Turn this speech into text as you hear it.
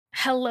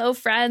Hello,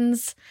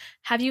 friends.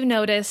 Have you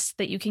noticed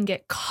that you can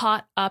get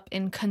caught up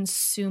in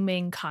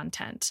consuming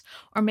content?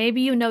 Or maybe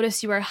you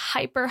notice you are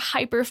hyper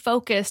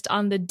focused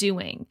on the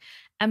doing.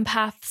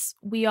 Empaths,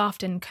 we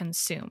often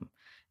consume.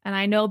 And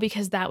I know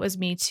because that was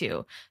me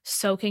too,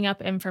 soaking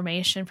up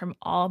information from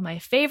all my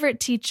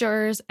favorite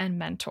teachers and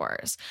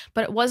mentors.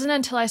 But it wasn't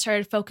until I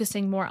started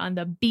focusing more on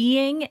the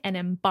being and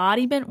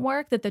embodiment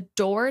work that the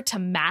door to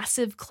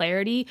massive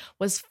clarity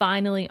was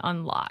finally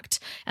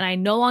unlocked. And I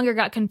no longer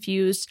got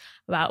confused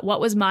about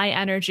what was my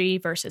energy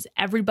versus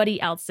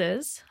everybody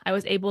else's. I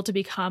was able to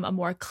become a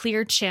more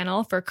clear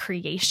channel for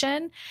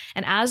creation,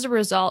 and as a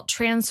result,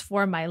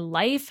 transform my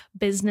life,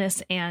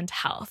 business, and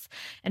health.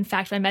 In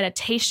fact, my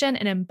meditation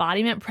and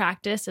embodiment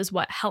practice is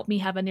what helped me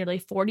have a nearly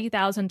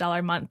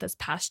 $40,000 month this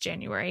past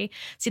January,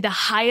 see the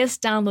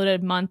highest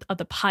downloaded month of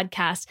the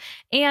podcast,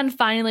 and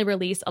finally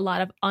release a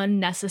lot of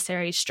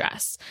unnecessary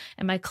stress.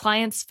 And my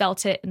clients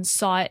felt it and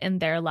saw it in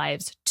their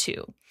lives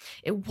too.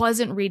 It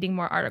wasn't reading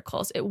more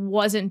articles. It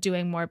wasn't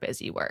doing more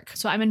busy work.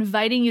 So I'm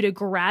inviting you to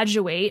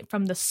graduate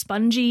from the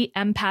spongy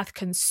empath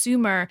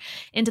consumer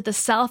into the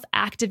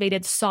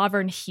self-activated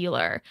sovereign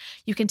healer.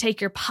 You can take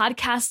your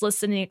podcast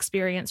listening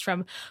experience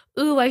from,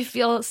 ooh, I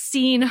feel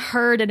seen,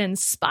 heard, and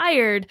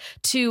inspired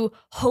to,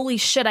 holy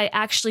shit, I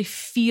actually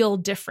feel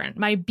different.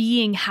 My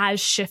being has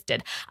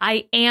shifted.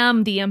 I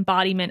am the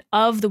embodiment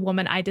of the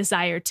woman I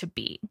desire to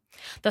be.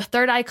 The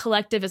Third Eye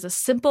Collective is a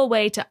simple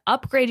way to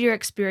upgrade your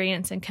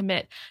experience and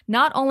commit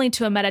not only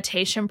to a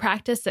meditation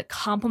practice that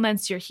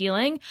complements your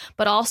healing,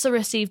 but also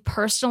receive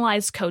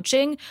personalized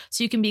coaching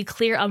so you can be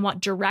clear on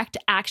what direct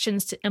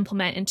actions to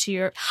implement into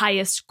your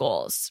highest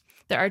goals.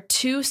 There are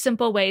two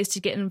simple ways to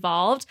get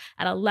involved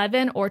at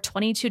 $11 or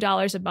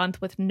 $22 a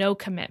month with no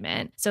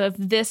commitment. So if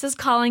this is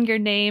calling your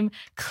name,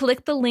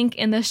 click the link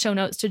in the show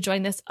notes to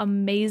join this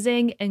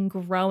amazing and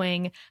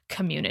growing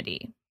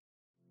community.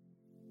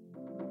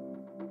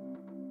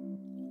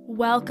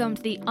 Welcome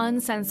to the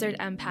Uncensored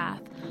Empath,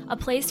 a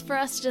place for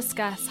us to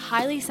discuss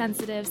highly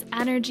sensitives,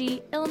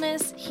 energy,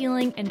 illness,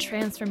 healing, and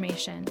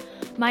transformation.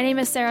 My name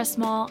is Sarah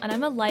Small, and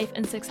I'm a life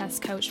and success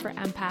coach for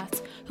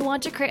empaths who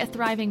want to create a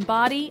thriving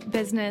body,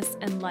 business,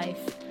 and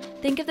life.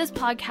 Think of this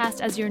podcast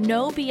as your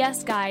no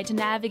BS guide to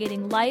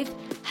navigating life,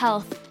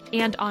 health,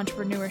 and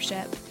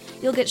entrepreneurship.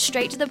 You'll get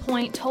straight to the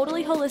point,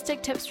 totally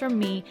holistic tips from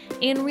me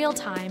in real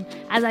time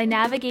as I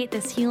navigate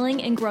this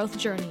healing and growth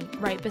journey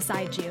right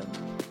beside you.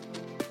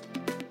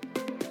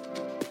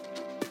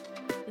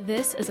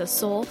 This is a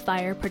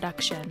Soulfire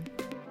production.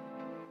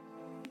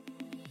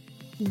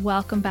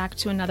 Welcome back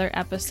to another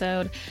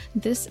episode.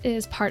 This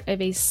is part of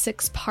a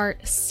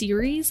 6-part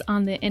series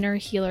on the inner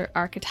healer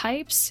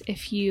archetypes.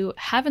 If you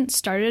haven't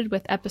started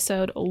with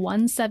episode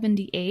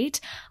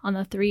 178 on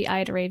the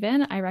Three-Eyed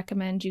Raven, I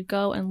recommend you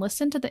go and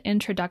listen to the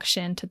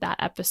introduction to that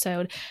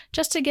episode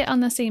just to get on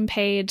the same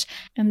page.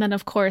 And then,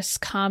 of course,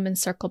 come and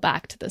circle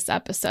back to this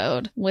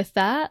episode. With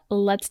that,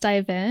 let's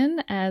dive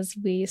in as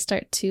we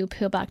start to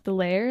peel back the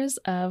layers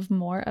of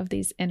more of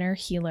these inner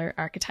healer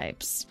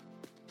archetypes.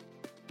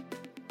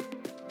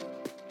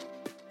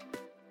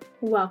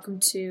 Welcome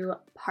to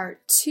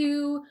part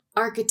 2,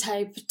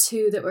 archetype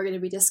 2 that we're going to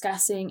be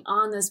discussing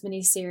on this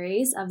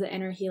mini-series of the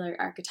inner healer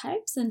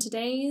archetypes. And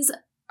today's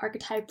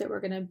archetype that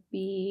we're going to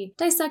be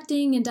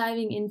dissecting and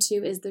diving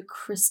into is the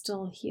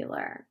crystal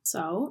healer.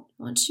 So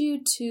I want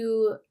you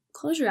to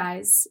close your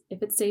eyes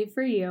if it's safe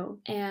for you,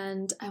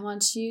 and I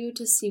want you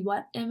to see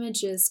what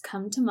images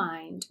come to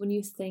mind when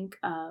you think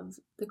of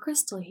the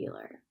crystal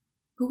healer.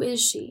 Who is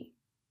she?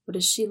 What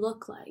does she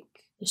look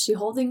like? Is she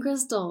holding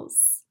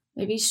crystals?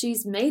 Maybe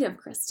she's made of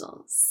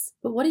crystals.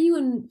 But what do you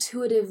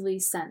intuitively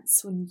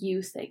sense when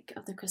you think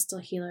of the crystal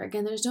healer?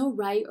 Again, there's no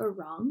right or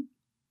wrong.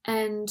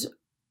 And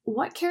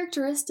what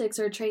characteristics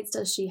or traits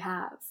does she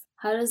have?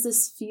 How does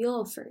this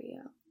feel for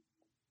you?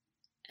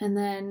 And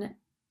then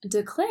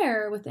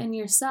declare within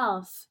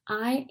yourself,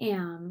 I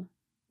am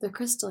the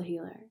crystal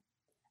healer.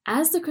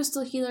 As the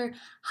crystal healer,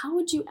 how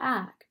would you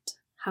act?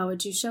 How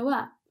would you show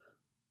up?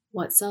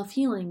 What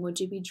self-healing would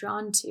you be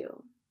drawn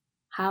to?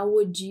 How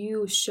would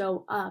you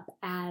show up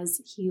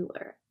as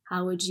healer?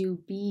 How would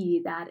you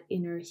be that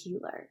inner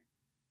healer?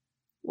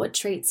 What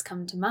traits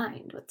come to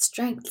mind? What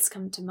strengths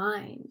come to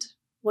mind?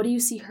 What do you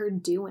see her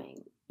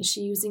doing? Is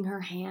she using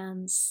her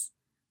hands?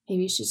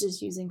 Maybe she's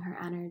just using her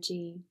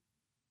energy.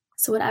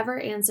 So whatever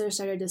answers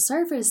started to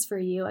surface for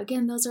you,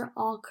 again, those are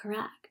all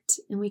correct.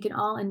 And we can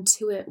all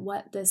intuit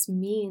what this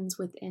means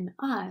within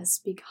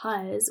us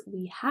because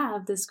we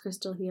have this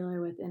crystal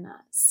healer within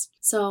us.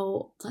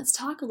 So let's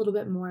talk a little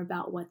bit more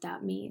about what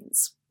that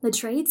means. The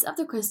traits of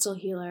the crystal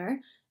healer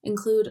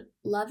include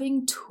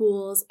loving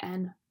tools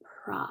and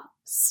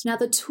props. Now,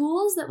 the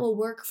tools that will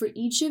work for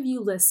each of you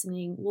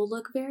listening will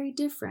look very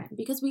different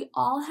because we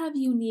all have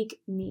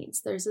unique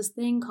needs. There's this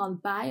thing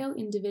called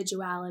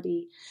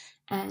bio-individuality.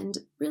 And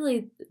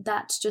really,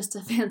 that's just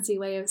a fancy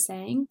way of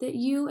saying that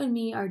you and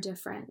me are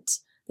different,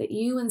 that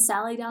you and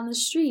Sally down the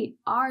street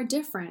are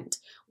different.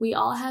 We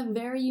all have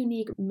very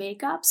unique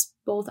makeups,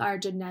 both our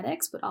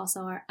genetics, but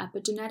also our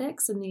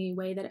epigenetics and the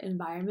way that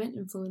environment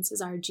influences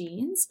our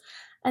genes.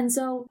 And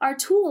so our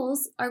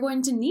tools are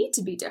going to need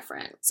to be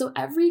different. So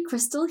every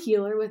crystal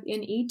healer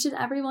within each and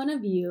every one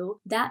of you,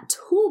 that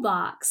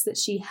toolbox that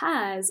she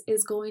has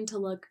is going to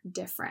look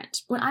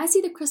different. When I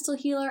see the crystal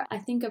healer, I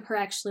think of her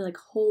actually like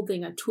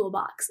holding a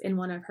toolbox in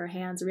one of her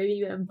hands, or maybe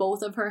even in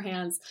both of her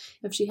hands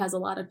if she has a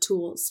lot of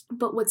tools.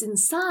 But what's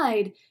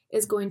inside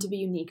is going to be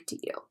unique to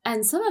you.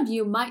 And some of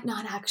you might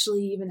not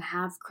actually even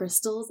have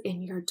crystals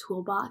in your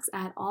toolbox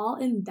at all,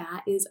 and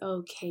that is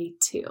okay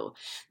too.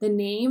 The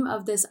name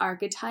of this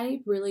archetype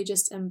really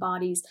just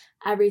embodies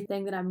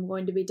everything that I'm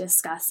going to be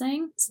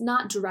discussing. It's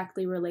not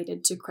directly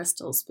related to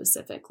crystals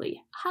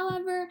specifically.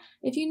 However,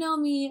 if you know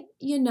me,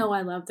 you know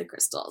I love the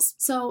crystals.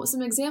 So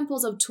some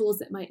examples of tools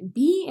that might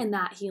be in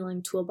that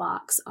healing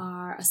toolbox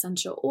are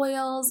essential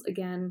oils.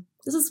 Again,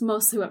 this is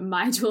mostly what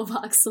my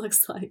toolbox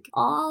looks like.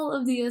 All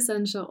of the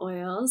essential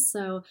oils.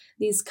 So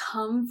these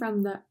come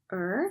from the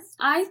earth.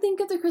 I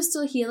think of the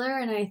crystal healer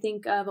and I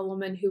think of a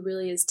woman who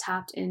really is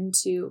tapped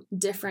into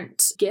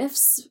different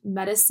gifts,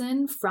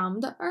 medicine from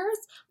the earth,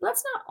 but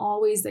that's not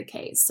always the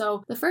case.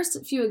 So the first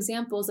few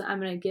examples that I'm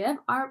going to give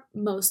are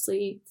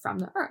mostly from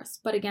the earth,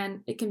 but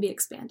again, it can be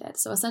expanded.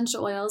 So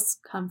essential oils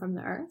come from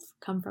the earth,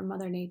 come from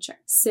Mother Nature.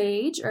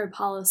 Sage or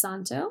Palo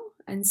Santo,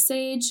 and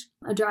sage,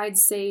 a dried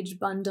sage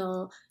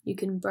bundle you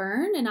can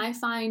burn. And I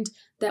find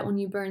that when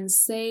you burn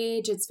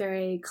sage, it's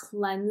very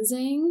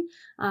cleansing,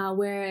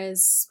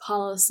 whereas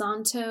Palo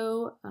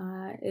Santo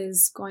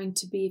is going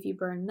to be, if you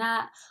burn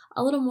that,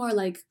 a little more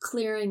like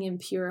clearing and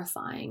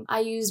purifying. I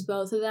use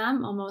both of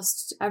them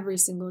almost every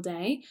single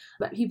day,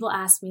 but people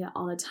ask me that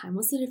all the time.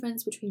 What's the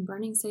difference between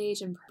burning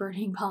sage and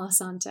burning Palo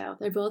Santo?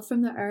 They're both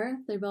from the earth.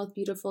 They're both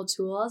beautiful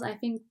tools. I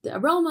think the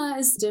aroma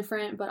is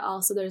different, but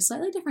also there's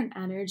slightly different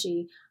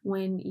energy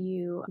when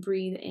you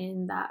breathe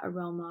in that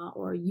aroma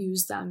or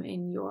use them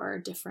in your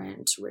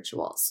different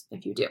rituals,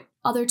 if you do.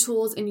 Other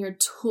tools in your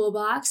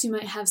toolbox, you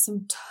might have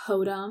some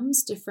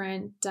totems,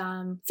 different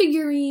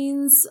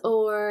figurines,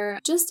 or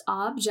just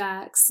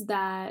objects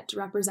that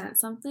represent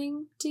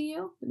something to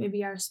you, that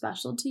maybe are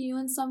special to you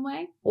in some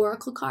way.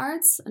 Oracle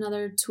cards,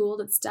 another tool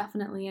that's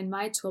definitely in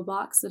my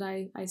toolbox that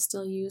I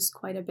still use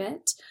quite a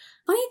bit.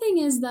 Funny thing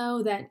is,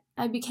 though, that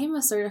I became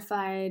a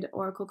certified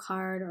oracle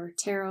card or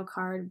tarot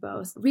card,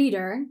 both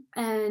reader,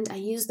 and I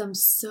use them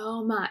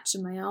so much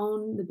in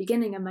the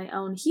beginning of my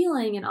own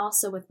healing and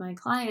also with my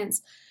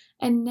clients.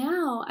 And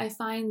now I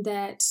find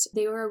that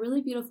they were a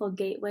really beautiful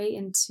gateway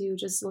into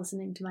just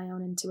listening to my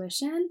own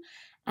intuition,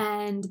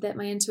 and that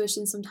my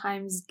intuition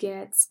sometimes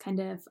gets kind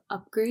of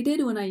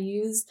upgraded when I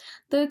use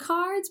the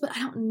cards, but I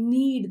don't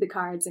need the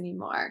cards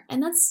anymore.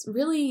 And that's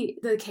really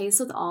the case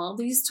with all of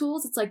these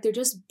tools. It's like they're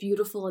just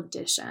beautiful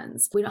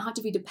additions. We don't have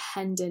to be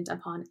dependent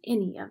upon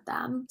any of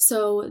them.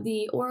 So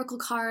the oracle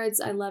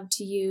cards I love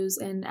to use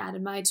and add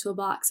in my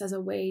toolbox as a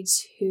way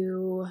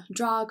to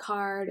draw a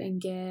card and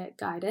get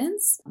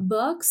guidance.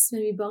 Books,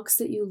 maybe books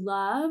that you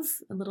love,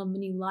 a little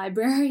mini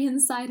library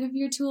inside of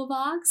your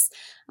toolbox.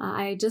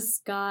 I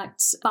just got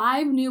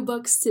 5 new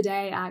books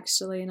today,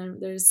 actually,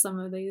 and there's some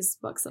of these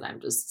books that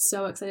I'm just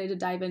so excited to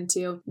dive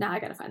into. Now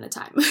I gotta find the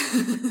time.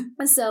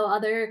 So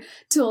other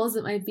tools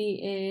that might be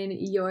in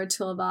your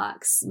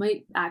toolbox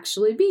might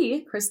actually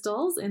be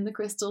crystals in the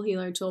Crystal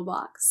Healer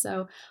toolbox.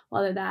 So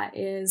whether that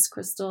is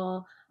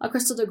a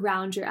crystal to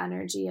ground your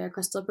energy, a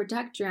crystal to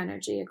protect your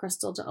energy, a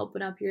crystal to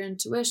open up your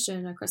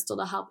intuition, a crystal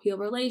to help heal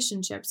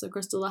relationships, a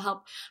crystal to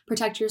help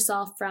protect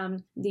yourself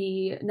from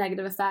the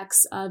negative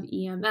effects of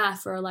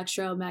EMF or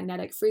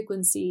electromagnetic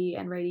frequency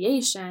and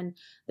radiation.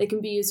 They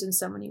can be used in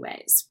so many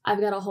ways.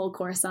 I've got a whole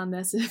course on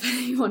this if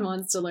anyone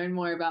wants to learn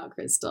more about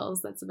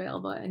crystals. That's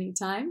available at any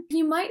time.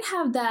 You might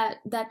have that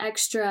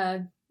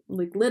extra,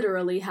 like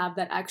literally have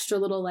that extra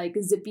little like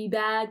zippy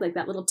bag, like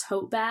that little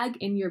tote bag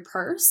in your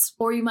purse.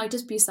 Or you might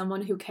just be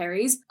someone who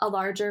carries a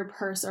larger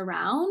purse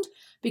around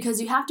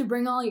because you have to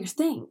bring all your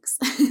things,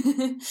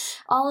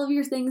 all of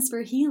your things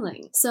for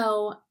healing.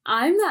 So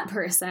I'm that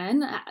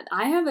person.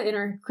 I have an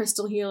inner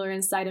crystal healer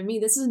inside of me.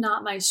 This is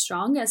not my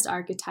strongest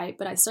archetype,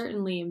 but I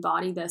certainly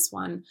embody this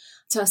one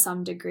to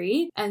some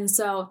degree. And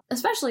so,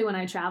 especially when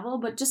I travel,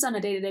 but just on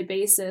a day-to-day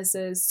basis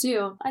is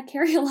too, I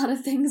carry a lot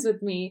of things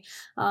with me.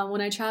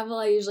 When I travel,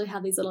 I usually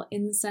have these little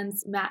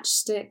incense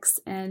matchsticks,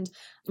 and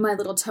my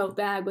little tote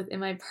bag within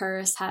my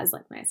purse has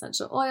like my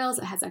essential oils.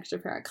 It has extra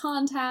pair of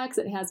contacts.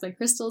 It has my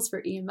crystals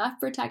for EMF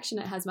protection.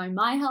 It has my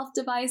MyHealth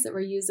device that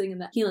we're using in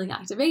the healing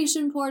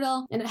activation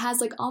portal. And it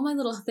has like all my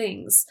little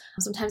things.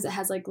 Sometimes it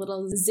has like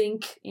little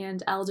zinc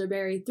and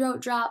elderberry throat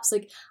drops.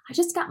 Like I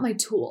just got my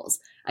tools.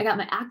 I got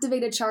my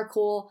activated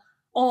charcoal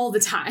all the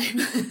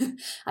time.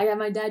 I got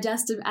my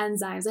digestive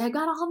enzymes. I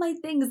got all my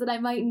things that I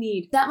might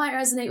need. That might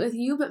resonate with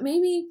you, but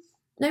maybe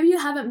you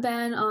haven't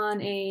been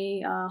on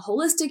a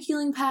holistic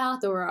healing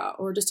path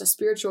or just a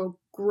spiritual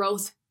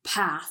growth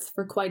path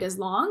for quite as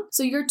long.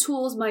 So your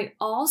tools might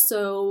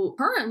also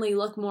currently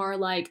look more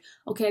like,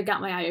 okay, I've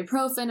got my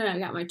ibuprofen and I've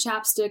got my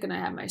chapstick and I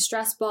have my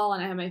stress ball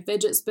and I have my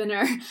fidget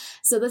spinner.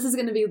 So this is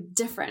going to be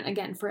different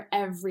again for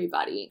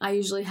everybody. I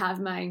usually have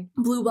my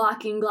blue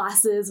blocking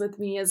glasses with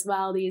me as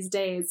well these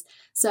days.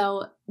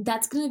 So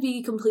that's going to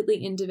be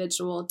completely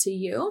individual to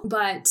you.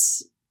 But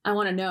I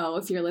want to know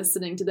if you're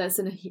listening to this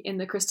and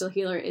the Crystal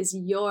Healer is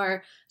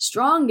your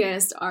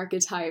strongest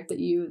archetype that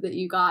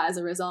you got as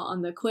a result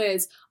on the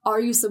quiz. Are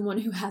you someone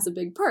who has a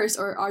big purse,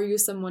 or are you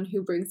someone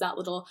who brings that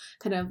little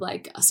kind of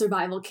like a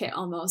survival kit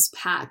almost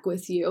pack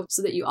with you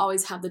so that you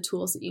always have the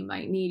tools that you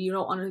might need? You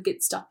don't want to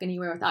get stuck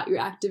anywhere without your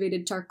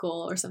activated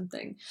charcoal or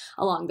something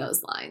along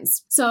those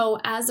lines. So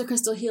as a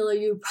Crystal Healer,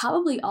 you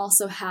probably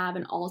also have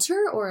an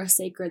altar or a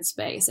sacred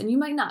space, and you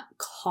might not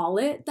call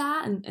it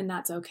that, and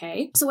that's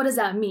okay. So what does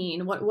that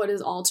mean? What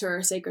does altar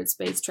or sacred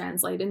space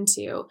translate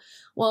into?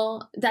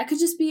 Well, that could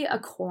just be a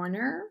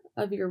corner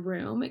of your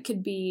room. It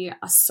could be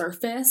a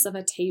surface of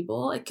a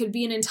table. It could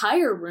be an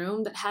entire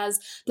room that has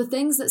the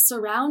things that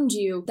surround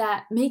you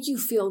that make you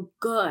feel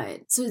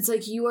good. So it's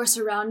like you are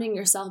surrounding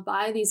yourself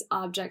by these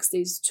objects,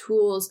 these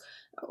tools,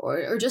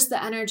 or just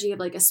the energy of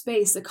like a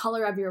space, the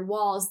color of your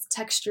walls, the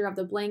texture of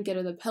the blanket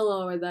or the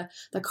pillow or the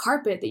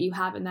carpet that you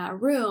have in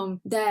that room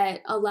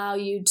that allow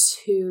you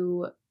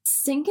to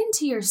sink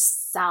into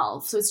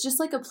yourself. So it's just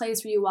like a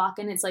place where you walk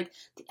in, it's like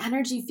the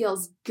energy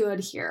feels good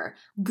here,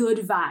 good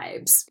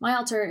vibes. My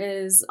altar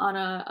is on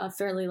a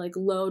fairly like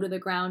low to the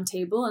ground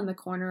table in the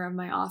corner of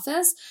my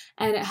office,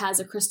 and it has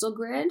a crystal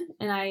grid,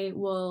 and I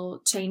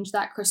will change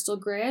that crystal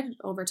grid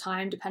over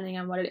time depending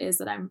on what it is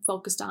that I'm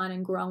focused on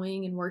and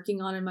growing and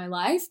working on in my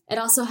life. It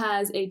also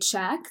has a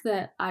check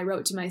that I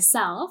wrote to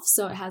myself,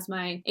 so it has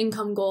my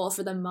income goal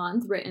for the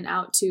month written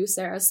out to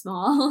Sarah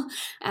Small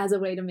as a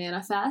way to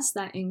manifest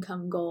that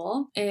income goal.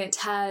 It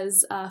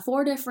has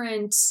 4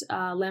 different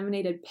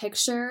laminated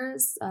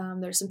pictures.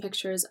 There's some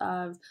pictures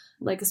of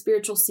like a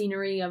spiritual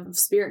scenery of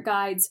spirit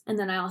guides. And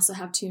then I also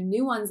have 2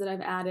 new ones that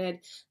I've added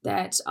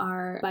that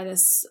are by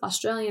this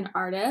Australian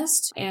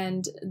artist.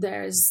 And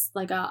there's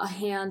like a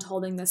hand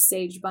holding this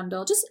sage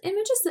bundle, just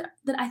images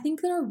that I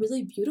think that are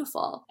really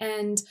beautiful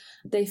and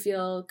they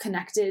feel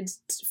connected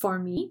for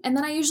me. And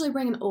then I usually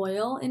bring an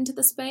oil into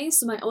the space.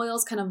 So my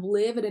oils kind of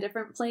live in a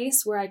different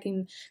place where I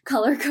can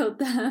color code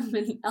them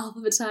and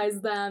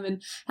alphabetize them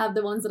and have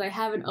the ones that I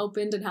haven't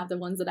opened and have the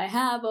ones that I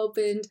have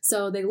opened.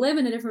 So they live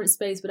in a different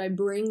space, but I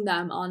bring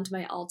them onto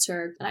my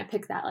altar and I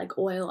pick that like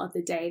oil of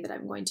the day that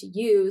I'm going to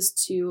use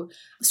to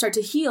start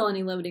to heal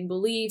any limiting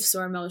beliefs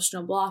or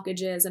emotional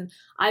blockages. And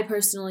I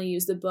personally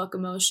use the book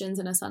Emotions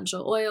and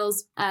Essential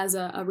Oils as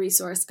a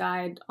resource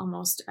guide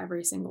almost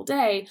every single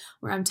day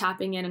where I'm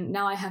tapping in, and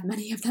now I have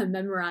many of them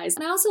memorized.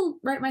 And I also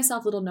write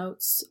myself little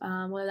notes,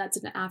 whether that's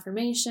an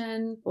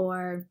affirmation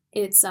or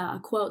it's a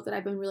quote that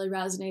I've been really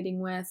resonating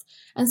with.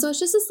 And so it's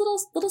just this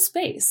little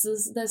space.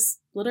 This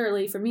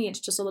literally for me, it's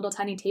just a little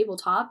tiny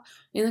tabletop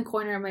in the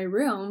corner of my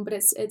room, but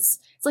it's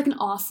like an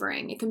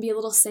offering. It can be a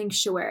little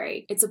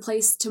sanctuary. It's a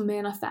place to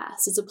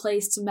manifest. It's a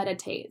place to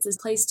meditate. It's a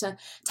place to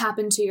tap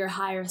into your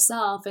higher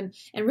self and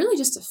really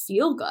just to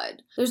feel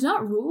good. There's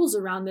not rules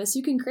around this.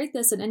 You can create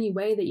this in any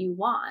way that you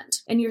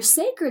want. And your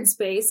sacred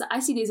space, I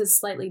see these as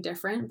slightly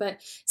different, but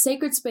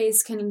sacred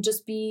space can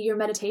just be your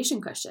meditation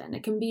cushion.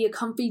 It can be a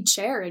comfy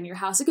chair in your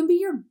house. It can be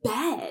your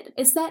bed.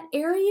 It's that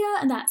area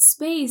and that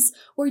space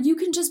where you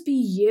can just be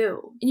you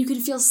and you can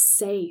feel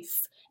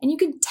safe and you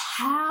can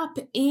tap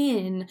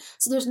in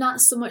so there's not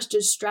so much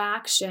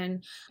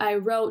distraction. I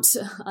wrote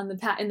in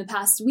the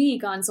past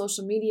week on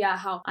social media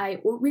how I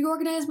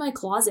reorganized my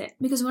closet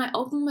because when I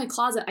opened my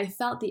closet, I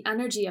felt the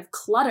energy of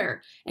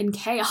clutter and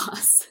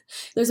chaos.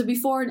 There's a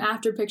before and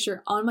after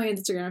picture on my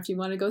Instagram if you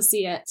want to go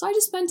see it. So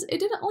it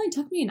didn't only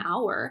took me an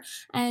hour,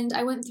 and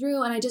I went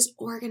through and I just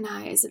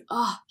organized and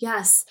oh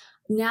yes,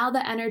 now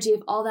the energy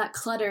of all that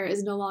clutter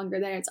is no longer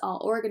there. It's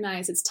all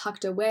organized. It's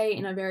tucked away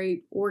in a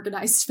very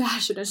organized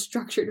fashion, a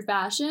structured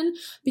fashion,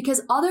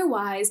 because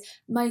otherwise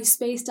my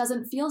space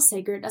doesn't feel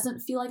sacred. It doesn't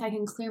feel like I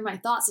can clear my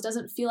thoughts. It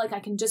doesn't feel like I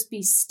can just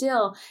be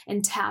still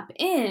and tap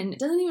in. It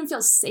doesn't even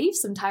feel safe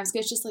sometimes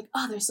because it's just like,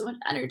 oh, there's so much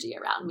energy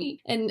around me.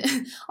 And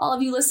all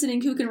of you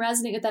listening who can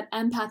resonate with that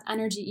empath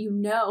energy, you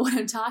know what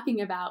I'm talking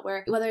about,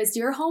 where whether it's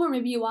your home or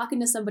maybe you walk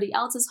into somebody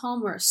else's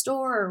home or a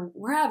store or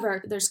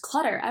wherever, there's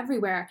clutter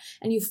everywhere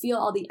and you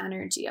feel all the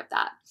energy of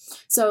that.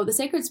 So the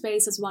sacred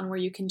space is one where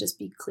you can just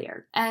be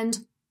clear. And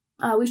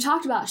we've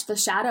talked about the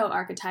shadow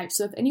archetype.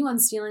 So if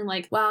anyone's feeling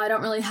like, wow, I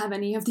don't really have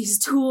any of these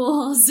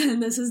tools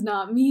and this is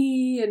not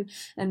me,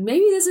 and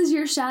maybe this is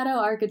your shadow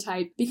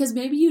archetype because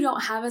maybe you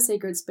don't have a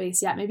sacred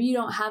space yet. Maybe you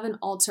don't have an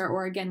altar,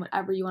 or again,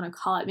 whatever you want to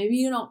call it. Maybe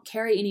you don't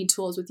carry any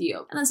tools with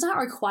you. And it's not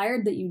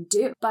required that you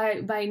do.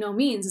 By no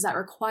means is that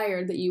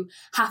required that you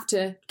have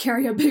to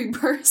carry a big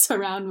purse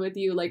around with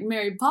you like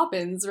Mary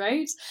Poppins,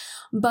 right?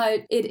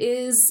 But it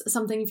is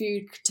something for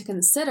you to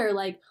consider,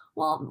 like,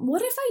 well,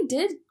 what if I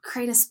did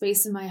create a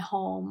space in my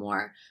home?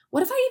 Or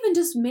what if I even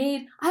just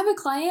I have a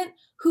client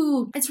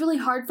who it's really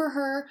hard for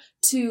her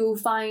to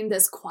find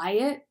this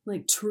quiet,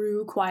 like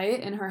true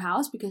quiet in her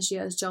house because she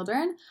has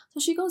children. So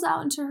she goes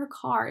out into her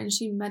car and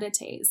she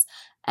meditates.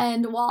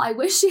 And while I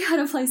wish she had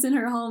a place in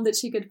her home that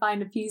she could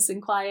find a peace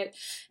and quiet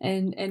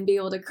and be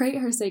able to create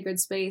her sacred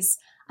space,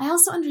 I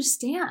also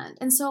understand.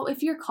 And so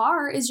if your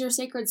car is your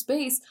sacred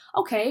space,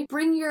 okay,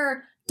 bring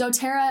your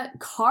doTERRA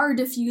car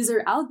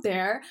diffuser out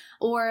there,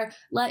 or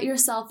let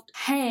yourself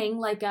hang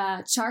like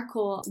a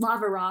charcoal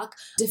lava rock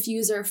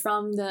diffuser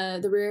from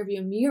the rear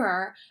view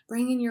mirror.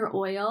 Bring in your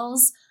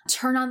oils,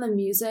 turn on the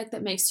music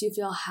that makes you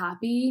feel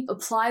happy,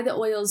 apply the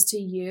oils to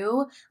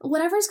you,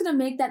 whatever's going to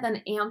make that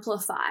then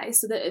amplify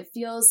so that it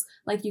feels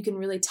like you can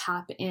really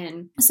tap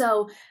in.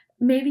 So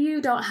maybe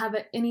you don't have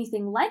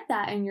anything like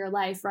that in your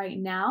life right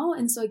now.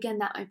 And so again,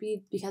 that might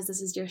be because this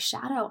is your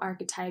shadow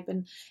archetype,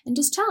 and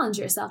just challenge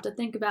yourself to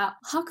think about,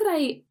 how could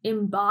I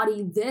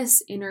embody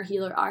this inner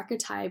healer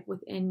archetype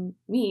within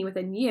me,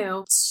 within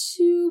you,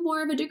 to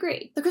more of a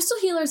degree. The crystal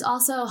healer is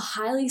also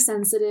highly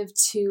sensitive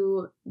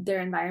to their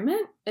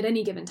environment at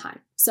any given time.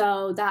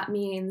 So that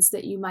means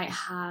that you might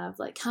have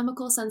like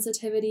chemical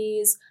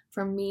sensitivities.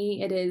 For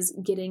me, it is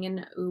getting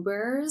in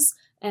Ubers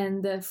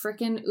and the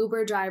frickin'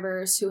 Uber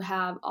drivers who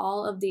have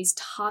all of these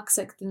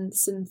toxic and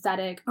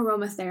synthetic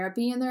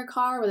aromatherapy in their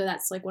car, whether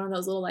that's like one of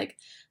those little like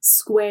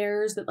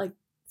squares that like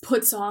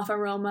puts off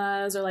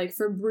aromas, or like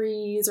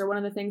Febreze, or one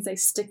of the things they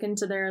stick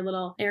into their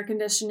little air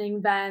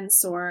conditioning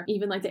vents, or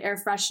even like the air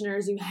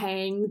fresheners you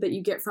hang that you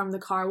get from the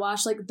car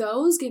wash. Like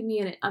those give me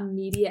an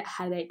immediate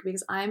headache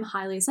because I'm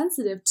highly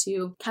sensitive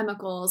to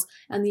chemicals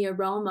and the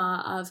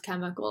aroma of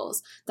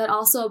chemicals. That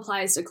also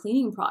applies to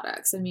cleaning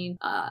products. I mean,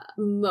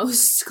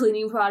 most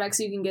cleaning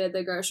products you can get at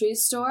the grocery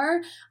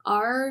store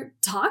are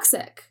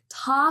toxic.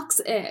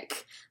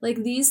 Like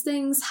these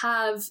things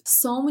have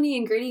so many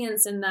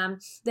ingredients in them.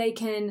 They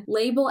can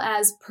label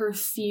as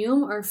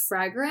perfume or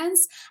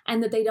fragrance,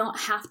 and that they don't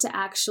have to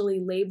actually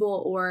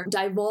label or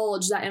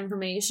divulge that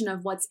information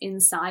of what's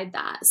inside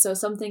that. So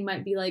something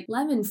might be like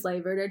lemon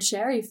flavored or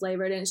cherry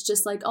flavored, and it's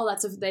just like, oh,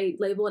 that's if they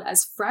label it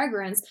as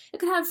fragrance. It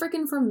could have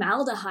freaking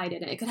formaldehyde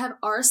in it. It could have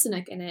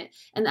arsenic in it.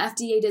 And the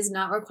FDA does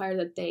not require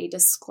that they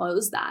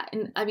disclose that.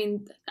 And I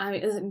mean,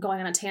 I'm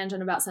going on a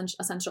tangent about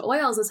essential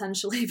oils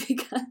essentially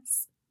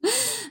because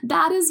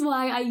that is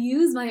why I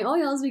use my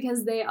oils,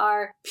 because they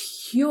are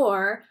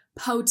pure,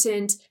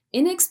 potent,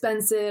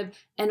 inexpensive,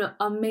 and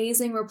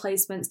amazing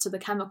replacements to the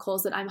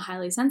chemicals that I'm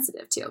highly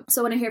sensitive to.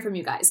 So I want to hear from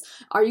you guys.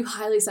 Are you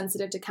highly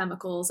sensitive to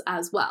chemicals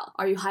as well?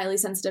 Are you highly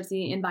sensitive to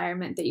the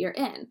environment that you're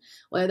in?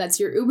 Whether that's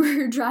your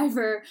Uber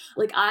driver.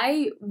 Like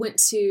I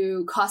went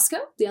to Costco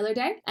the other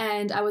day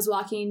and I was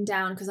walking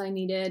down because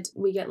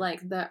we get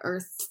like the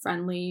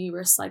earth-friendly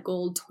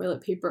recycled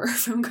toilet paper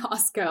from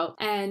Costco,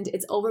 and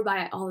it's over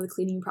by all the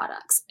cleaning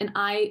products. And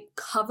I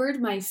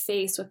covered my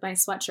face with my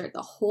sweatshirt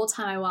the whole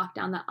time I walked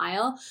down the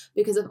aisle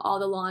because of all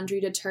the laundry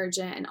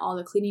detergent and all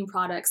the cleaning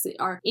products that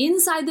are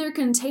inside their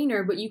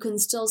container, but you can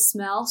still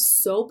smell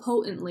so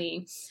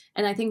potently.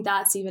 And I think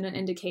that's even an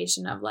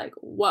indication of like,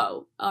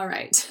 whoa, all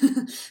right,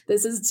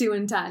 this is too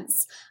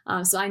intense.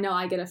 So I know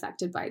I get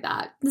affected by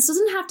that. This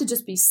doesn't have to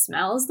just be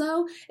smells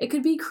though. It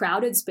could be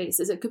crowded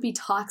spaces. It could be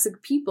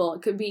toxic people.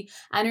 It could be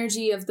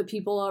energy of the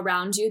people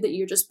around you that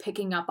you're just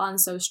picking up on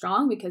so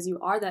strong because you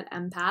are that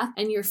empath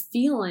and you're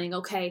feeling,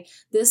 okay,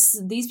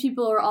 these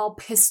people are all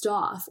pissed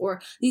off,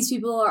 or these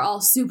people are all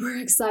super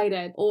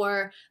excited,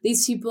 or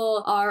these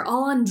people are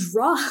all on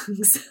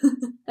drugs.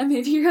 And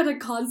maybe you're at a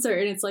concert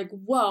and it's like,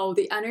 whoa,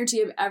 the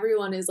energy of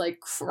everyone is like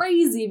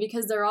crazy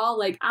because they're all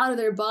like out of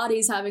their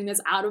bodies having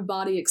this out of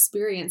body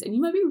experience. And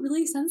you might be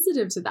really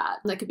sensitive to that.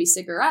 That could be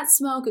cigarette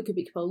smoke. It could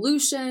be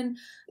pollution.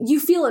 You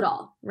feel it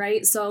all,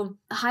 right? So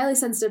highly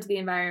sensitive to the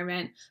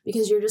environment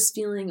because you're just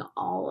feeling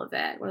all of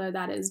it, whether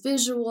that is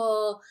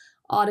visual,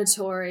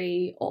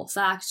 auditory,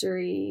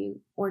 olfactory,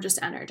 or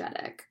just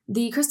energetic.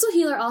 The crystal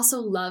healer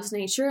also loves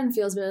nature and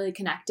feels really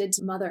connected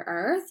to Mother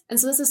Earth. And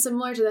so this is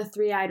similar to the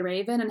three-eyed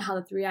raven and how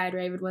the three-eyed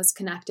raven was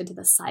connected to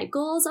the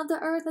cycles of the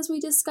earth as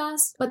we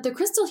discussed. But the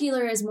crystal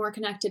healer is more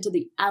connected to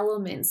the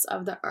elements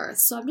of the earth.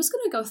 So I'm just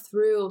going to go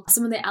through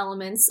some of the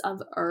elements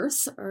of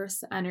earth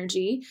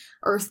energy,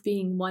 earth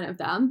being one of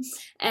them.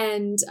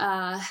 And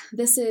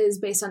this is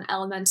based on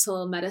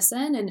elemental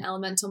medicine. And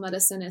elemental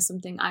medicine is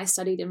something I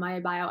studied in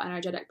my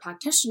bioenergetic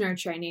practitioner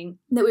training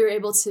that we were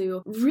able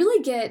to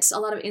really get a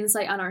lot of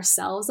insight on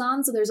ourselves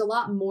on. So there's a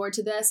lot more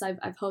to this. I've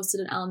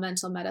hosted an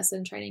elemental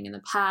medicine training in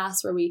the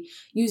past where we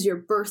use your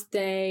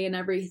birthday and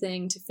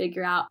everything to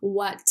figure out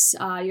what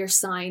your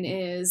sign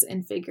is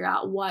and figure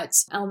out what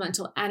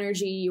elemental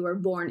energy you were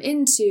born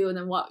into and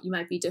then what you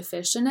might be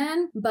deficient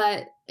in.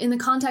 But in the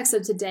context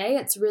of today,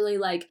 it's really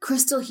like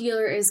crystal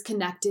healer is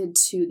connected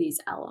to these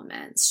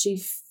elements. She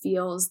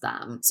feels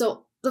them.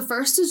 So the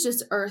first is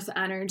just earth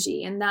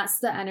energy, and that's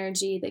the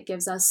energy that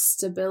gives us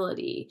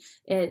stability.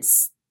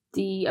 It's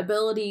the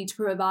ability to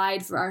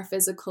provide for our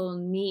physical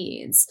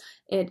needs.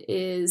 It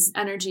is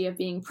energy of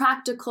being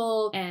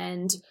practical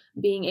and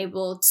being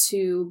able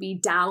to be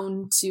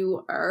down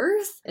to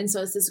earth. And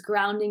so it's this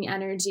grounding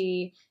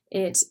energy.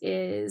 It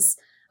is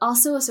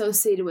also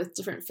associated with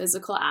different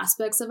physical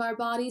aspects of our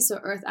body. So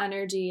earth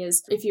energy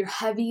is, if you're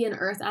heavy in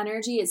earth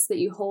energy, it's that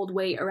you hold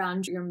weight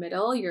around your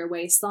middle, your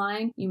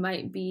waistline. You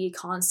might be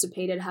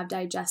constipated, have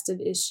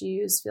digestive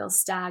issues, feel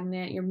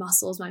stagnant. Your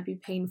muscles might be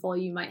painful.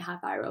 You might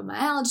have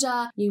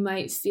fibromyalgia. You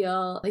might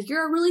feel like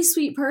you're a really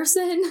sweet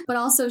person, but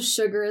also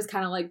sugar is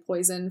kind of like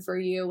poison for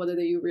you, whether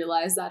you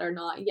realize that or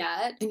not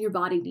yet. And your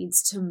body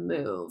needs to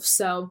move.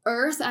 So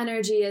earth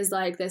energy is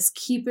like this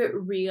keep it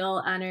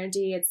real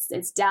energy.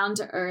 It's down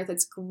to earth.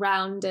 It's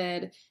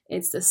grounded.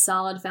 It's the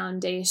solid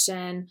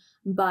foundation,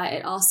 but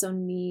it also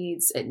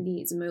needs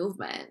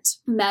movement.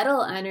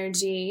 Metal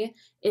energy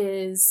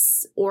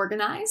is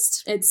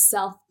organized. It's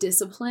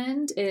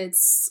self-disciplined.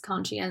 It's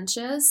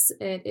conscientious.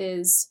 It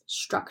is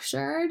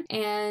structured,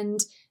 and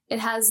it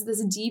has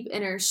this deep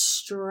inner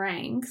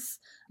strength.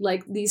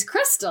 Like these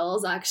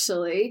crystals,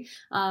 actually,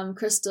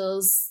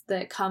 crystals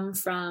that come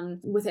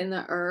from within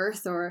the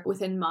earth or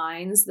within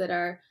mines that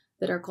are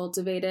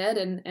cultivated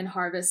and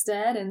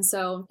harvested. And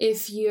so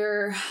if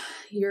your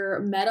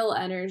metal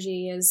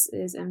energy is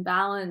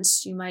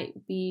imbalanced, you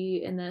might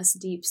be in this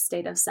deep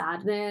state of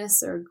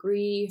sadness or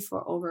grief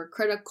or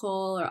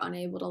overcritical or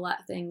unable to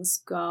let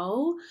things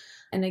go.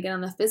 And again,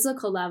 on the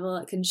physical level,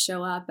 it can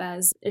show up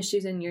as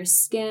issues in your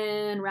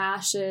skin,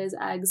 rashes,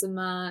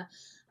 eczema,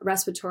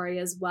 respiratory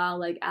as well,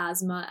 like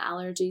asthma,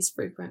 allergies,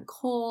 frequent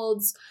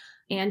colds.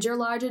 And your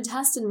large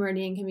intestine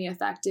meridian can be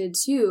affected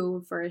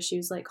too for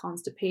issues like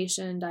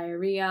constipation,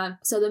 diarrhea.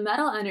 So the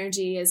metal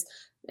energy is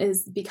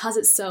because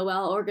it's so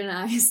well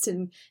organized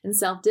and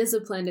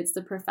self-disciplined, it's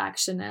the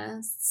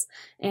perfectionists.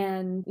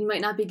 And you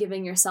might not be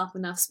giving yourself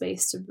enough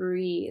space to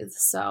breathe.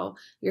 So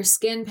your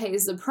skin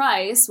pays the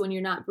price when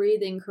you're not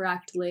breathing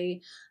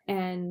correctly.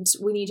 And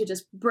we need to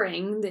just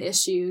bring the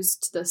issues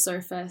to the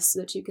surface so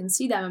that you can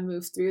see them and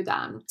move through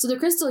them. So the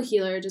crystal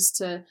healer, just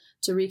to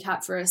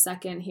recap for a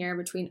second here,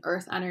 between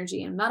earth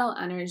energy and metal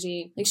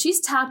energy, like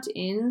she's tapped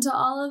into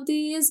all of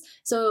these.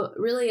 So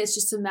really it's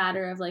just a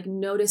matter of like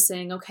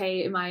noticing,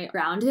 okay, am I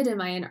grounded?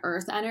 Am I in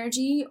earth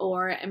energy?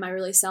 Or am I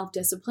really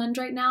self-disciplined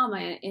right now? Am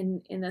I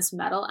in this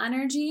metal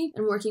energy?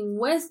 And working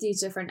with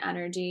these different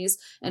energies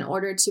in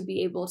order to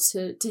be able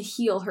to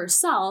heal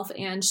herself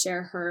and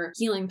share her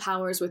healing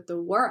powers with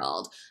the world.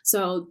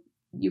 So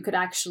you could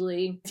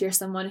actually, if you're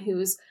someone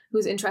who's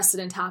interested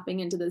in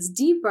tapping into this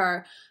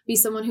deeper, be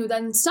someone who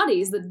then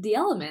studies the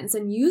elements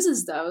and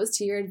uses those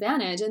to your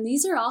advantage. And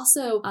these are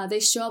also, they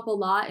show up a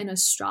lot in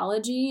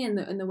astrology and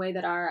in the way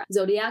that our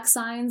zodiac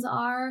signs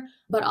are,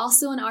 but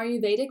also in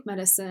Ayurvedic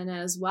medicine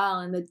as well,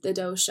 and the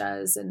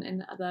doshas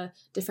and the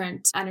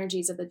different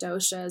energies of the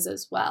doshas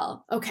as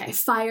well. Okay,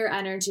 fire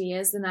energy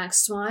is the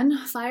next one.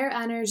 Fire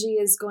energy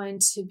is going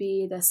to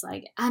be this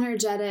like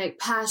energetic,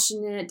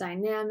 passionate,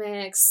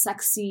 dynamic,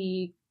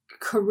 sexy,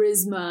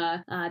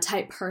 charisma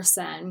type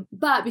person,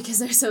 but because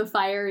they're so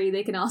fiery,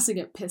 they can also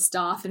get pissed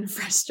off and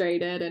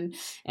frustrated,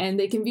 and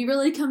they can be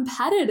really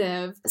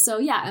competitive. So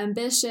yeah,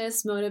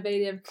 ambitious,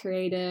 motivated,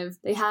 creative.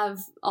 They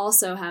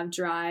also have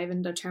drive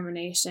and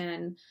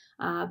determination.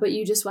 But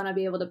you just want to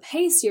be able to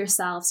pace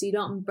yourself so you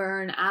don't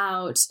burn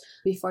out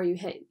before you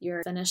hit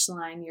your finish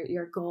line,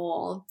 your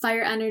goal.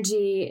 Fire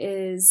energy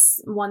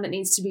is one that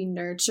needs to be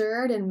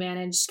nurtured and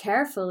managed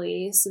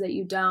carefully so that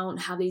you don't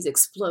have these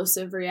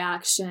explosive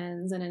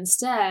reactions, and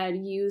instead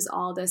use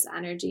all this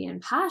energy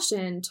and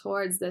passion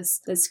towards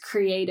this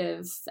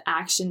creative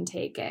action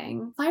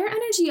taking. Fire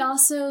energy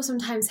also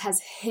sometimes has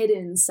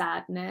hidden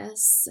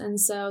sadness. And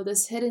so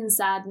this hidden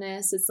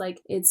sadness,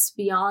 it's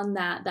beyond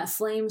that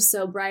flame's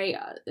so bright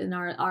and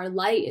our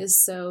light is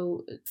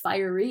so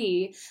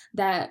fiery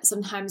that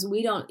sometimes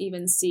we don't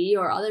even see,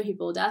 or other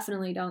people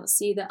definitely don't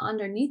see, that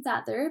underneath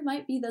that there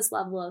might be this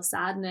level of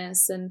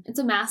sadness. And it's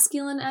a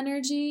masculine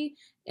energy,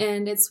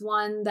 and it's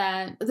one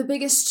that the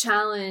biggest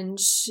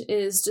challenge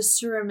is just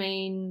to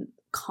remain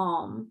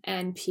calm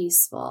and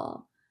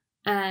peaceful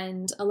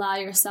and allow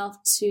yourself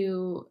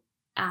to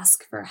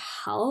ask for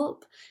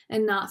help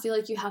and not feel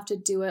like you have to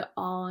do it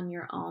all on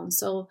your own.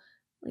 So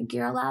like,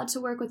 you're allowed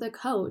to work with a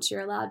coach.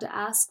 You're allowed to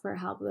ask for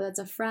help. Whether that's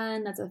a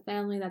friend, that's a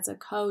family, that's a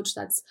coach,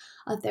 that's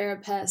a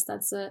therapist,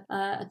 that's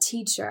a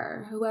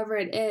teacher, whoever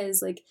it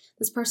is. Like,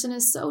 this person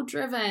is so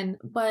driven,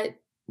 but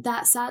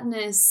that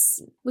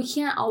sadness, we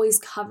can't always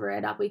cover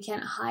it up. We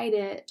can't hide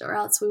it, or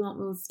else we won't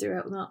move through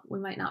it. We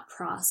might not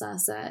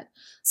process it.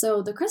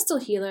 So the crystal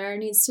healer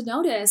needs to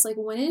notice, like,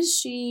 when is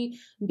she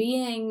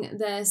being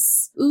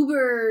this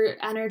uber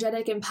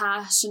energetic and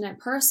passionate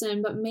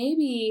person, but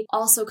maybe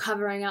also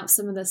covering up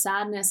some of the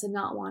sadness and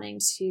not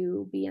wanting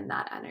to be in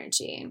that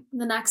energy.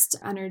 The next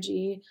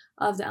energy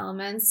of the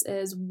elements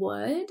is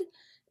wood.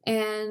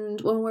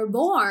 And when we're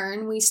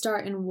born, we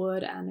start in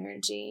wood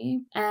energy.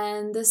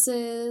 And this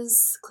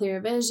is clear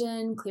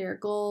vision, clear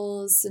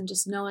goals, and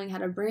just knowing how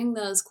to bring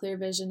those clear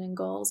vision and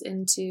goals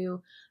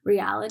into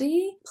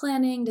reality,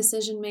 planning,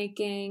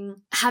 decision-making,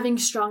 having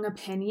strong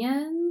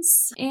opinions,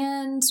 balance.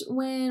 And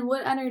when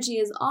wood energy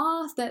is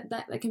off,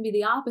 that can be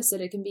the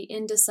opposite. It can be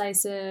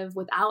indecisive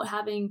without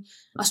having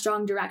a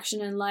strong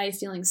direction in life,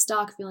 feeling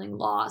stuck, feeling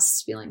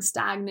lost, feeling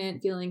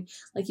stagnant, feeling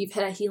like you've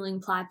hit a healing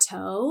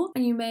plateau.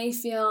 And you may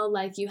feel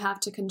like you have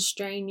to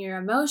constrain your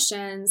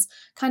emotions,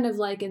 kind of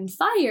like in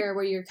fire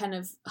where you're kind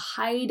of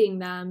hiding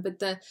them, but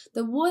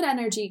the wood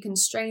energy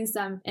constrains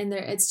them, and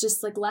it's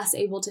just like less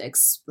able to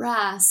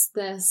express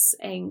this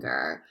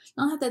anger.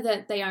 Not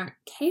that they aren't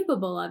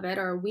capable of it,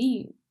 or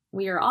we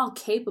are all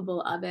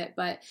capable of it,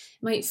 but it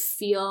might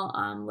feel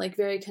like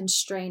very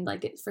constrained,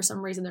 like for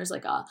some reason there's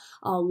like a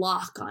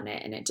lock on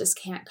it and it just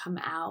can't come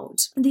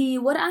out. The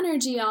wood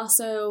energy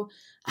also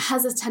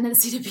has a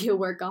tendency to be a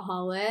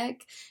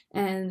workaholic,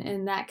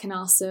 and that can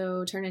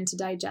also turn into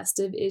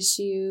digestive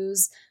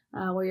issues,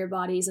 where your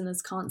body's in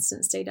this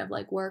constant state of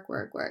like work.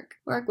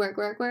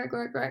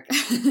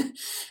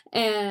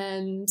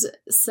 And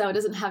so it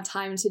doesn't have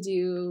time to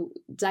do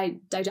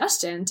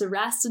digestion, to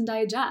rest and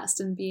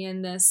digest and be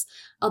in this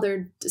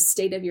other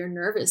state of your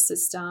nervous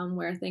system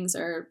where things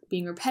are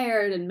being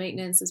repaired and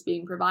maintenance is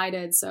being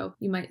provided. So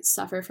you might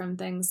suffer from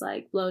things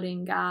like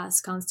bloating,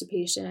 gas,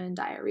 constipation,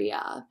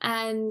 diarrhea.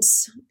 And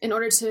in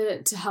order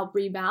to help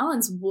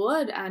rebalance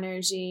wood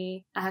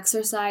energy,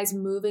 exercise,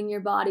 moving your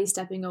body,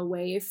 stepping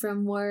away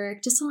from work,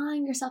 just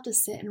allowing yourself to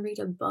sit and read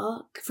a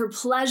book for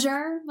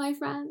pleasure, my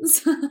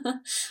friends.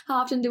 How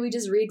often do we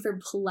just read for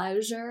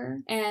pleasure?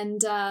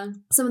 And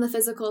some of the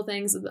physical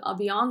things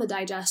beyond the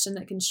digestion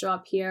that can show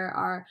up here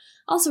are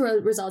also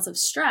results of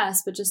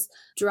stress, but just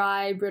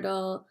dry,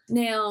 brittle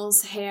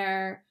nails,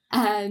 hair.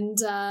 And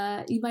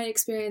you might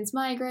experience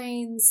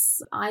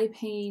migraines, eye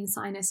pain,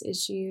 sinus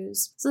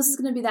issues. So this is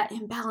going to be that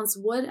imbalanced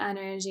wood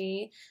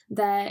energy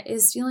that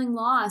is feeling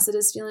lost, that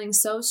is feeling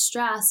so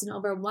stressed and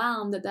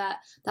overwhelmed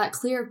that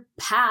clear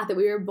path that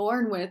we were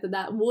born with,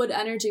 that wood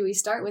energy we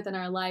start with in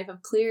our life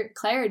of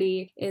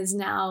clarity is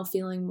now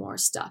feeling more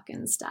stuck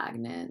and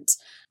stagnant.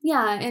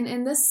 Yeah,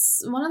 and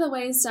this, one of the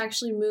ways to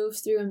actually move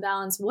through and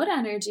balance wood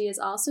energy is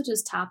also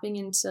just tapping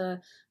into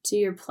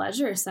your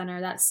pleasure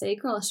center, that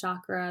sacral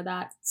chakra,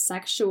 that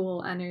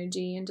sexual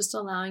energy, and just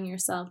allowing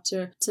yourself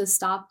to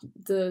stop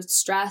the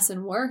stress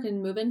and work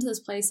and move into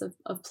this place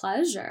of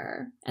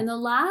pleasure. And the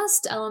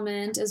last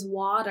element is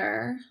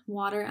water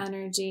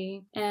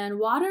energy. And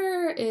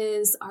water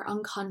is our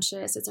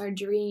unconscious, it's our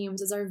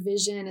dreams, it's our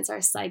vision, it's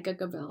our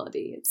psychic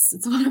ability.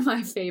 It's one of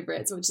my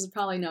favorites, which is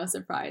probably no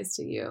surprise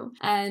to you.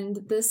 And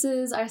this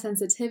is our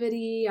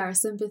sensitivity, our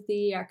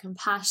sympathy, our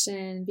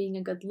compassion, being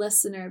a good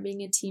listener,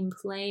 being a team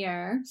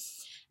player.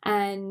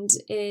 And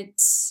if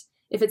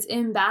it's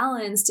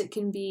imbalanced, it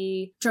can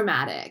be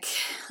dramatic.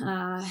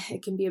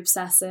 It can be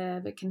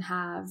obsessive. It can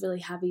have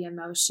really heavy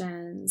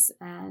emotions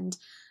and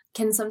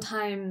can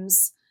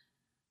sometimes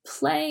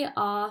play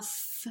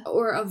off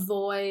or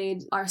avoid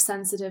our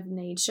sensitive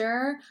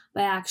nature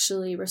by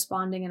actually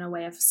responding in a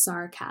way of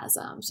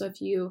sarcasm. So if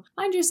you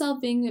find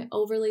yourself being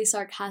overly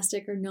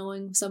sarcastic or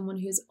knowing someone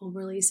who's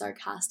overly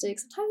sarcastic,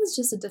 sometimes it's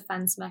just a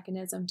defense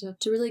mechanism to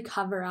really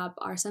cover up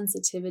our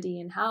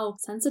sensitivity and how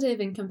sensitive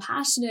and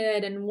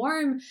compassionate and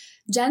warm,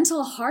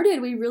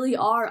 gentle-hearted we really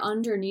are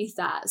underneath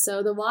that.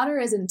 So the water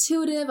is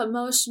intuitive,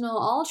 emotional,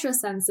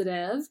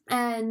 ultra-sensitive,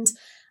 and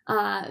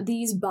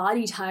these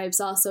body types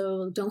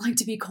also don't like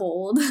to be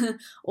cold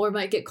or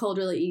might get cold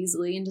really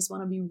easily and just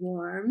want to be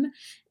warm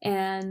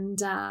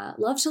and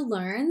love to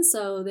learn.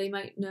 So they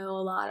might know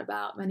a lot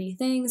about many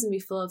things and be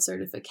full of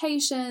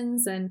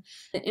certifications. And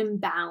the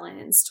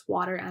imbalanced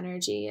water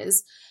energy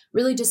is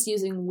really just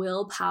using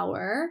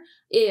willpower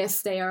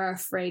if they are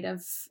afraid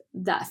of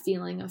that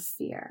feeling of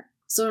fear.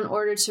 So in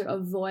order to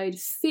avoid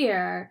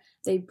fear,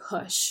 they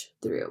push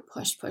through,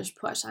 push.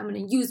 I'm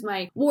going to use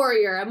my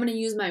warrior. I'm going to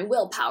use my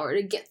willpower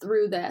to get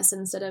through this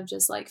instead of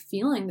just like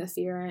feeling the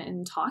fear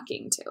and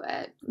talking to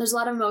it. There's a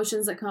lot of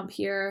emotions that come up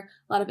here,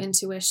 a lot of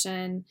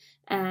intuition,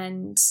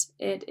 and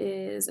it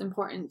is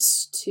important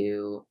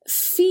to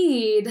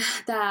feed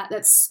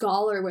that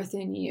scholar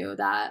within you,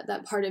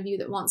 that part of you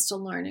that wants to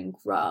learn and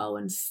grow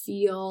and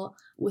feel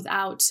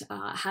without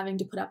having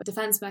to put up a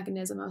defense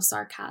mechanism of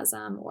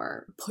sarcasm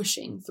or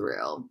pushing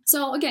through.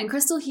 So again,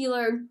 Crystal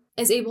Healer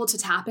is able to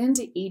tap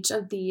into each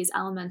of these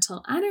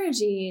elemental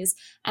energies,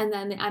 and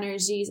then the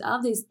energies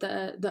of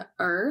the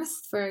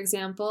earth, for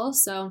example.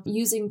 So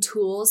using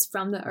tools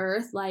from the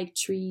earth like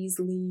trees,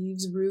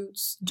 leaves,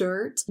 roots,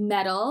 dirt,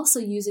 metal. So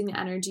using the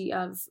energy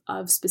of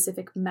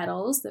specific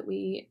metals that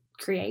we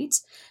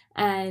create,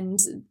 and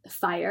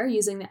fire,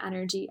 using the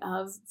energy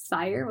of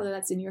fire, whether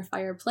that's in your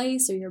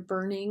fireplace or you're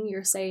burning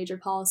your sage or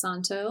Palo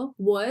Santo.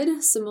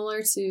 Wood,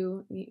 similar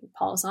to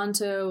Palo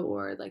Santo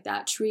or like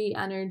that tree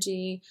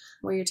energy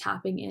where you're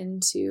tapping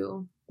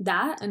into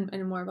that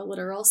in more of a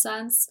literal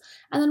sense.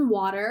 And then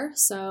water,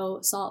 so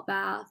salt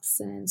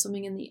baths and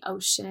swimming in the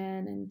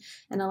ocean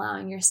and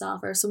allowing yourself,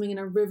 or swimming in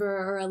a river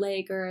or a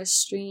lake or a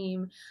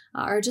stream,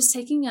 or just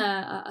taking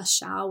a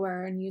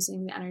shower and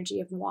using the energy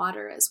of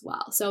water as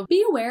well. So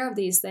be aware of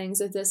these things.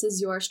 If this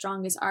is your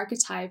strongest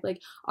archetype,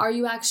 like, are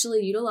you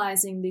actually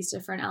utilizing these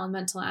different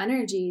elemental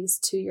energies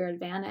to your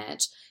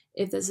advantage?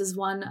 if this is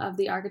one of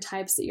the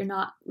archetypes that you're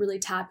not really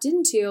tapped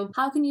into,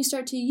 how can you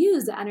start to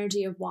use the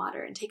energy of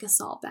water and take a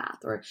salt bath,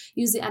 or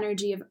use the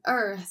energy of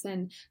earth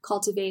and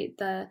cultivate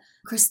the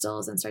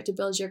crystals and start to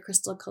build your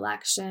crystal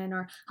collection?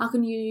 Or how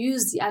can you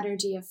use the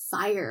energy of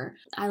fire?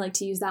 I like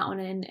to use that one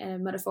in a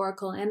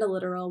metaphorical and a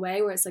literal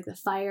way, where it's like the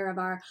fire of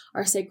our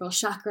sacral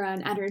chakra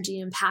and energy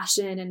and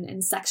passion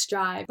and sex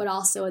drive, but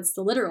also it's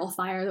the literal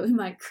fire that we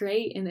might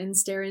create and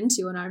stare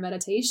into in our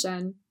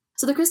meditation.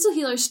 So the crystal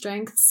healer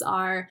strengths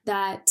are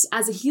that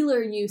as a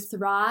healer, you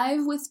thrive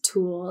with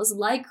tools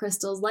like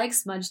crystals, like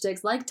smudge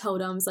sticks, like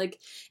totems, like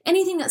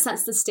anything that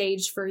sets the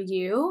stage for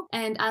you.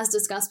 And as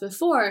discussed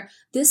before,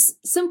 this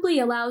simply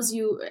allows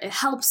you, it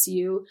helps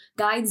you,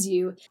 guides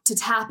you to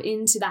tap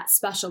into that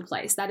special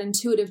place, that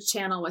intuitive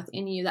channel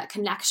within you, that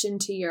connection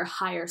to your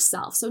higher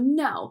self. So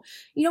no,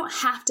 you don't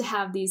have to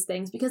have these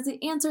things because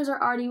the answers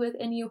are already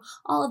within you.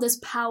 All of this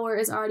power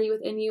is already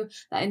within you.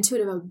 That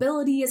intuitive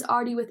ability is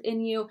already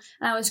within you.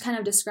 And I was kind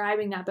of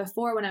describing that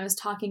before when I was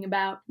talking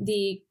about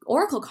the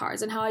oracle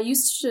cards and how I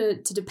used to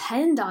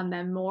depend on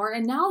them more,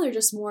 and now they're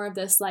just more of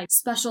this like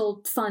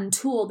special fun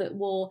tool that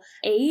will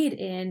aid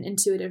in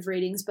intuitive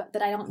readings, but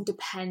that I don't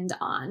depend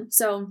on.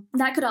 So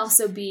that could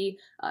also be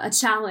a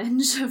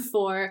challenge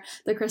for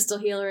the crystal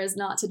healer, is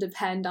not to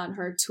depend on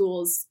her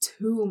tools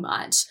too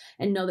much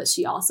and know that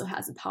she also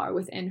has the power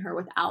within her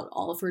without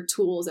all of her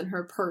tools in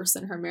her purse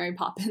and her Mary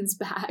Poppins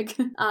bag.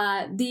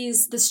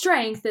 The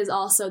strength is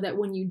also that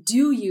when you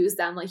do use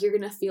them, like you're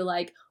going to feel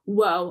like,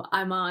 whoa,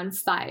 I'm on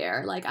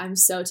fire. Like I'm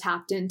so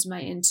tapped into my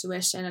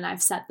intuition and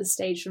I've set the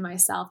stage for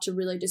myself to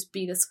really just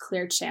be this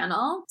clear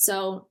channel.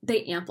 So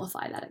they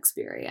amplify that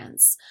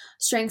experience.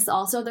 Strengths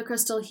also, the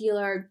crystal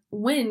healer,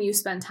 when you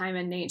spend time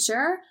in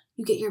nature,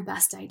 you get your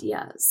best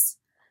ideas.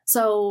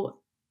 So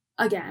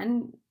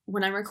again,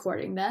 when I'm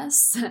recording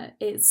this,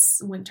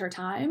 it's winter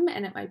time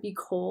and it might be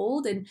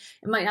cold and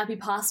it might not be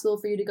possible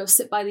for you to go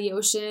sit by the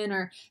ocean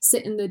or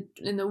sit in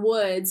the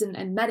woods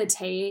and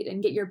meditate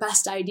and get your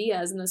best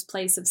ideas in this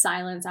place of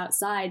silence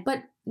outside.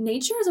 But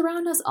nature is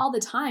around us all the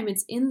time.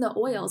 It's in the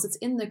oils, it's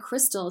in the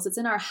crystals, it's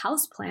in our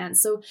houseplants.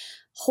 So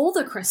hold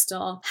a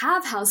crystal,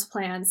 have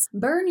houseplants,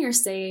 burn your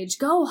sage,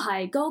 go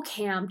hike, go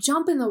camp,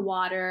 jump in the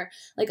water,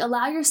 like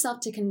allow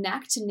yourself to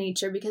connect to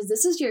nature, because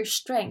this is your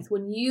strength.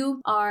 When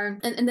you are,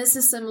 and this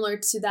is similar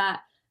to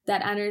that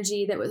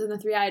energy that was in the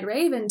three-eyed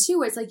raven too,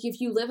 where it's like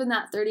if you live in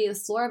that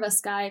 30th floor of a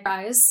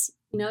skyrise,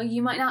 you know,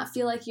 you might not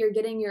feel like you're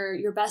getting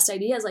your best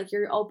ideas, like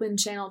your open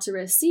channel to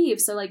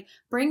receive. So like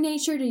bring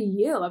nature to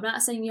you. I'm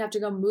not saying you have to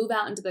go move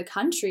out into the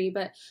country,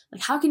 but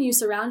like how can you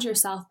surround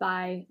yourself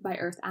by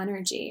earth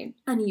energy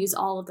and use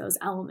all of those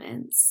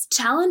elements?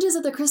 Challenges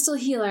of the crystal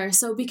healer.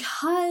 So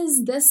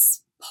because this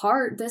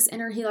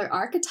inner healer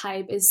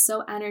archetype is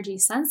so energy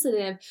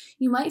sensitive,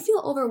 you might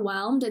feel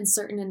overwhelmed in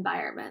certain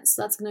environments.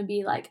 So that's going to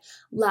be like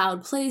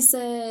loud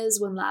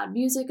places, when loud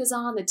music is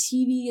on, the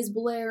TV is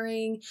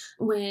blaring,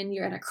 when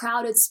you're in a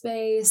crowded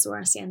space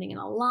or standing in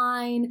a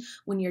line,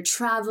 when you're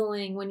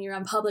traveling, when you're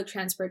on public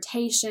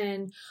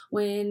transportation,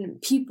 when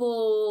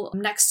people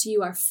next to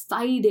you are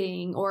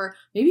fighting, or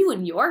maybe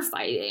when you're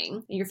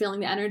fighting and you're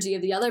feeling the energy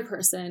of the other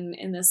person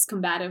in this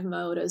combative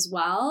mode as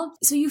well.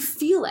 So you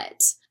feel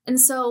it. And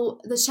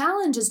so the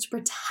challenge is to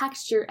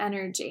protect your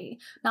energy.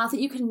 Not that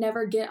you can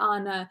never get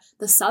on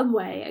the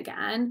subway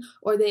again,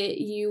 or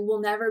that you will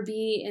never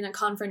be in a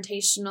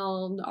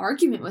confrontational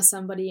argument with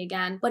somebody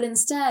again, but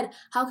instead,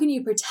 how can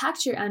you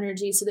protect your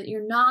energy so that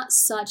you're not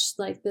such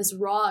like this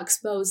raw,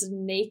 exposed,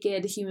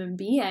 naked human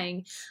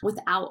being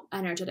without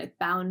energetic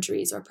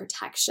boundaries or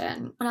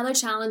protection? Another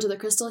challenge of the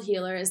crystal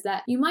healer is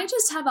that you might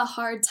just have a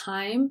hard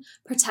time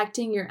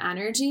protecting your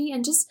energy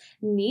and just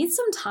need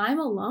some time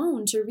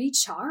alone to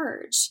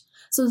recharge.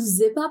 So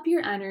zip up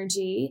your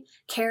energy,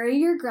 carry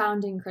your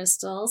grounding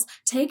crystals,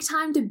 take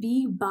time to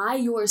be by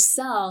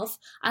yourself.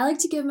 I like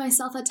to give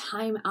myself a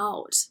time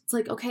out. It's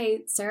like,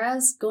 okay,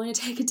 Sarah's going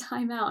to take a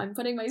time out. I'm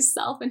putting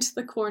myself into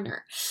the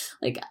corner.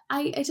 Like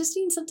I just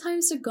need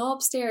sometimes to go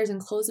upstairs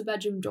and close the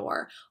bedroom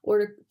door,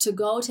 or to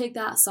go take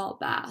that salt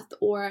bath,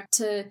 or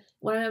to,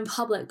 when I'm in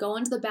public, go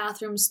into the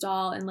bathroom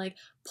stall and like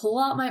pull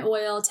out my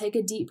oil, take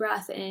a deep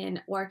breath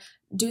in, or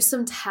do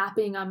some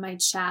tapping on my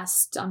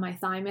chest, on my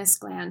thymus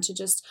gland, to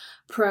just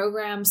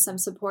program some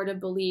supportive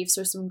beliefs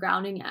or some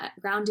grounding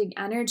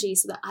energy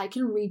so that I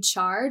can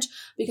recharge,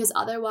 because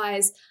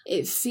otherwise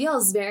it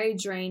feels very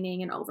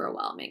draining and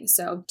overwhelming.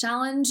 So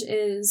challenge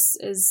is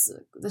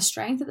the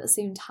strength at the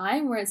same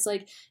time, where it's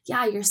like,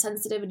 yeah, you're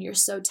sensitive and you're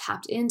so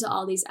tapped into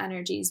all these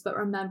energies, but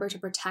remember to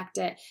protect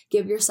it.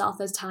 Give yourself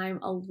the time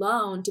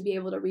alone to be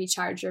able to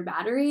recharge your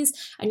batteries.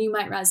 And you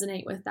might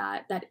resonate with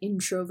that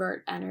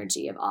introvert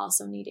energy of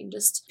also needing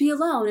just be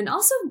alone, and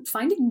also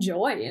finding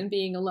joy in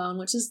being alone,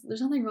 which is,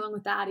 there's nothing wrong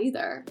with that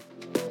either.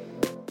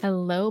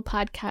 Hello,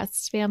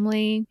 podcast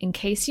family. In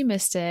case you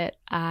missed it,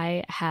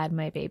 I had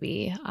my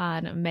baby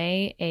on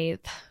May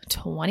 8th,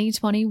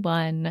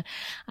 2021.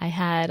 I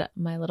had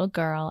my little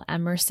girl,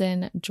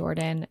 Emerson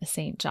Jordan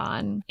St.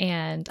 John,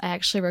 and I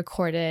actually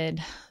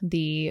recorded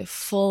the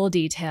full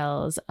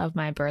details of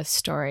my birth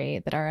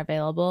story that are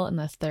available in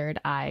the Third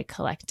Eye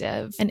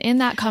Collective. And in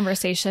that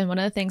conversation, one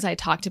of the things I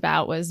talked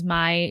about was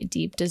my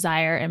deep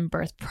desire and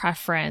birth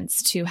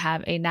preference to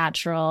have a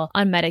natural,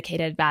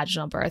 unmedicated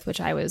vaginal birth, which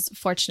I was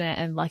fortunate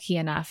and lucky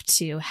enough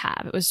to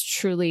have. It was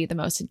truly the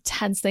most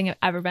intense thing I've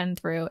ever been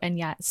through, and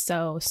yet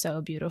so,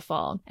 so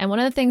beautiful. And one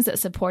of the things that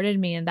supported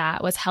me in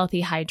that was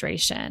healthy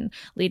hydration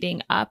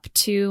leading up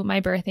to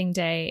my birthing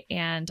day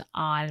and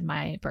on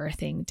my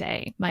birthing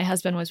day. My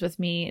husband was with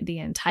me the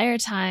entire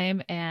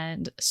time,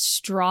 and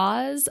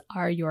straws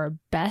are your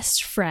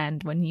best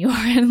friend when you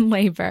are in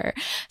labor.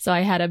 So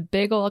I had a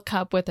big old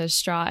cup with a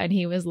straw, and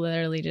he was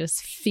literally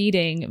just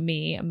feeding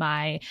me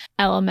my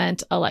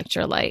element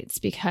electrolytes,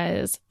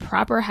 because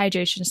proper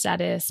hydration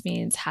status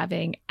means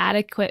having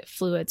adequate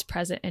fluids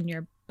present in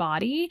your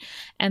body,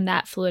 and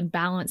that fluid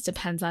balance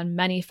depends on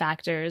many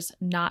factors,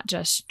 not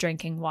just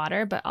drinking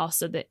water, but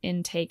also the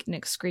intake and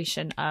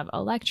excretion of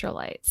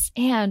electrolytes.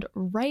 And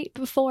right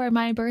before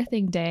my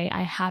birthing day,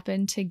 I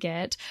happened to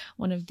get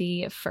one of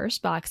the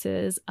first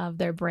boxes of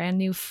their brand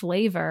new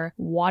flavor,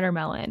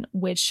 watermelon,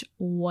 which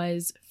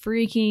was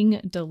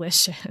freaking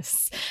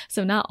delicious.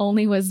 So not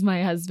only was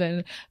my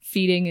husband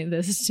feeding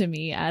this to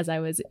me as I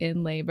was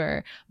in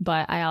labor,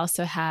 but I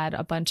also had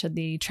a bunch of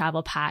the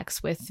travel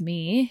packs with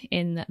me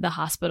in the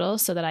hospital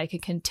so that I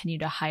could continue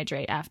to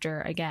hydrate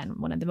after, again,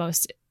 one of the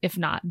most, if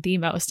not the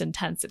most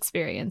intense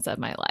experience of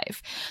my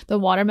life. The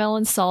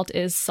watermelon salt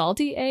is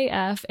salty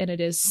AF, and it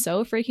is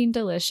so freaking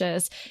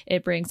delicious.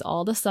 It brings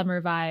all the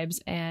summer vibes.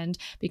 And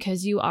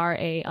because you are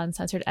a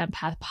Uncensored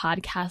Empath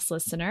podcast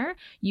listener,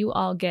 you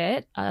all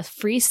get a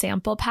free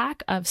sample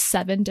pack of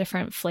 7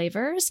 different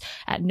flavors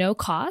at no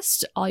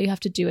cost. All you have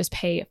to do is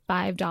pay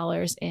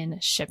 $5 in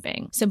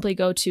shipping. Simply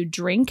go to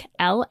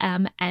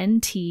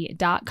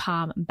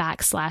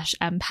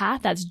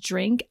drinklmnt.com/empath. That's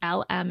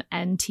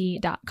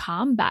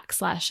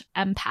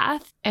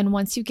drinklmnt.com/empath. And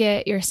once you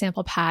get your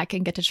sample pack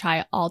and get to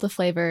try all the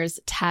flavors,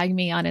 tag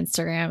me on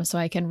Instagram so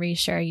I can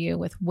reshare you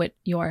with what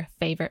your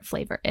favorite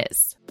flavor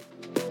is.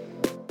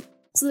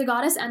 So the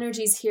goddess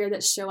energies here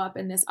that show up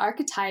in this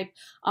archetype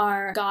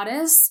are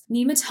goddess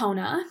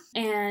Nemetona,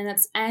 and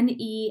that's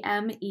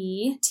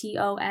Nemetona,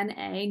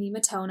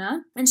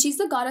 Nemetona, and she's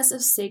the goddess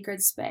of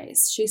sacred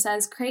space. She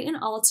says, create an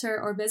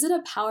altar or visit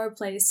a power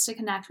place to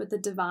connect with the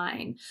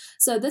divine.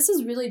 So this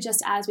is really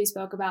just as we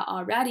spoke about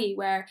already,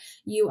 where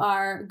you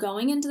are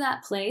going into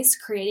that place,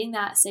 creating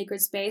that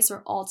sacred space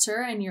or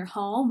altar in your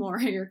home or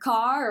in your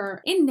car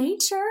or in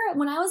nature.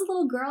 When I was a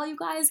little girl, you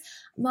guys,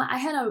 I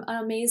had an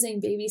amazing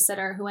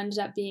babysitter who ended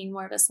up being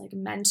more of this like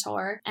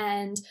mentor,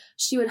 and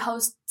she would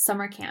host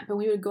summer camp, and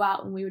we would go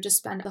out and we would just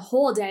spend the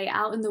whole day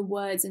out in the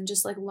woods and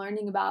just like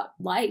learning about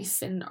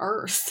life and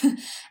earth.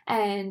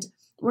 And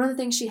one of the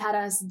things she had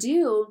us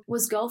do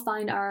was go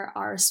find our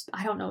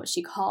I don't know what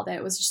she called it.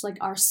 It was just like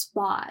our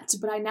spot.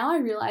 But I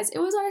realize it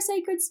was our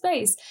sacred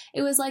space.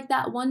 It was like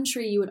that one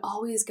tree you would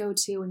always go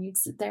to, and you'd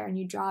sit there and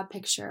you draw a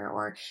picture,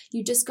 or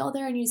you just go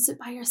there and you sit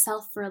by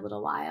yourself for a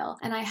little while.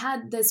 And I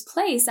had this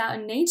place out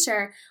in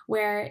nature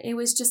where it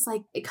was just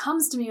like, it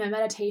comes to me in my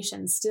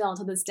meditation still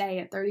to this day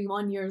at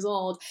 31 years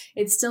old.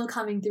 It's still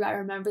coming through. I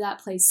remember that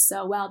place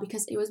so well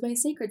because it was my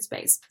sacred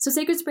space. So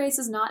sacred space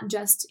is not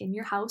just in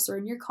your house or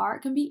in your car.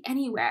 It can be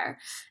anywhere.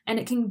 And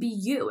it can be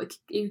you.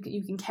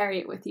 You can carry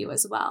it with you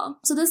as well.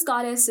 So this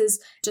goddess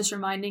is just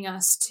reminding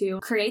us to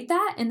create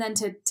that, and then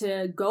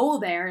to go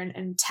there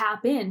and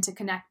tap in to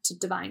connect to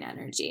divine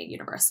energy,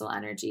 universal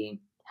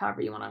energy, however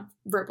you want to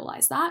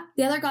verbalize that.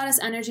 The other goddess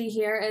energy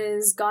here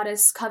is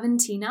goddess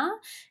Coventina,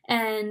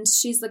 and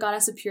she's the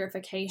goddess of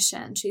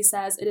purification. She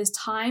says, it is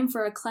time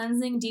for a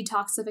cleansing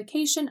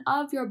detoxification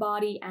of your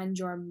body and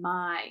your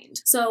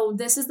mind. So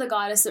this is the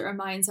goddess that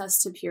reminds us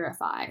to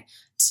purify,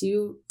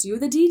 to do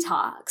the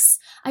detox.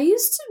 I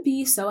used to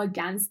be so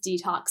against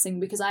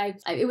detoxing because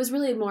it was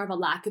really more of a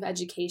lack of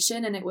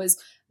education, and it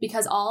was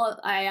because all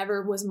I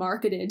ever was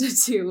marketed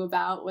to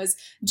about was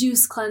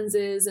juice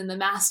cleanses and the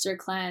master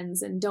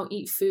cleanse and don't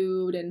eat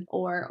food and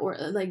or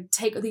like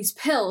take these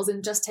pills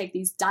and just take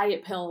these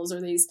diet pills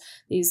or these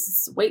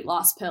weight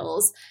loss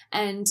pills.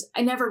 And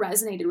I never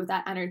resonated with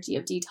that energy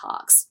of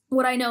detox.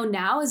 What I know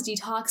now is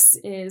detox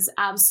is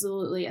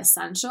absolutely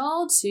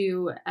essential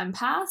to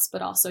empaths,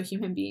 but also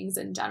human beings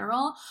in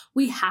general.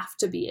 We have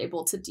to be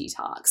able to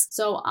detox.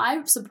 So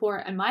I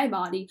support in my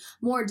body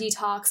more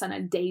detox on a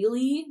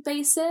daily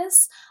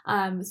basis,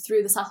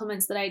 through the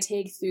supplements that I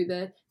take, through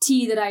the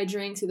tea that I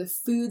drink, through the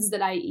foods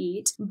that I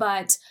eat,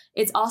 but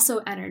it's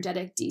also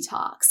energetic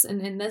detox.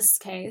 And in this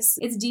case,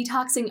 it's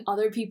detoxing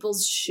other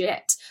people's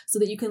shit so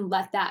that you can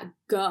let that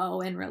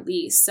go and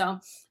release. So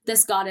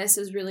this goddess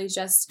is really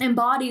just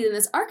embodied in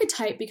this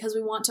archetype because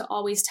we want to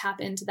always tap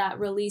into that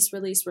release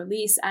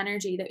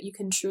energy that you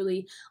can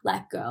truly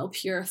let go,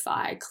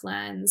 purify,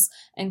 cleanse,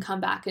 and come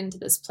back into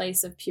this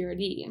place of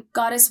purity.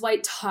 Goddess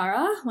White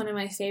Tara, one of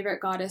my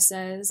favorite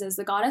goddesses, is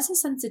the goddess of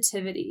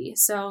sensitivity.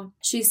 So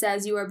she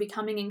says, you are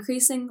becoming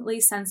increasingly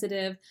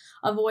sensitive.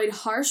 Avoid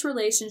harsh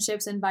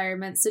relationships,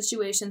 environments,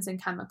 situations,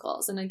 and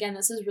chemicals. And again,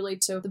 this is really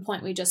to the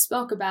point we just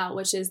spoke about,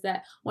 which is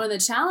that one of the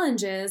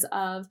challenges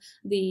of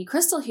the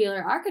crystal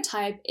healer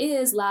archetype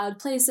is loud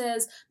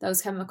places,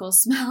 those chemical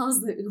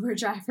smells, the Uber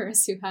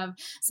drivers who have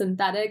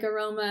synthetic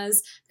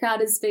aromas,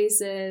 crowded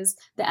spaces,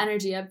 the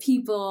energy of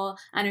people,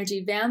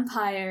 energy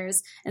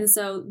vampires. And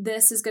so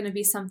this is going to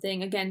be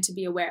something, again, to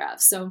be aware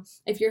of. So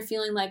if you're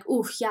feeling like,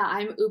 ooh, yeah,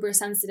 I'm uber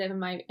sensitive in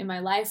my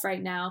life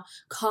right now,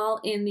 call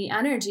in the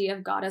energy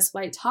of Goddess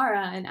White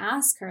Tara and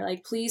ask her,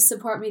 like, please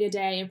support me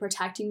today in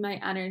protecting my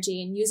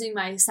energy and using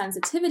my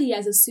sensitivity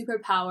as a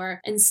superpower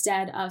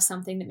instead of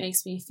something that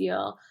makes me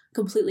feel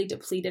completely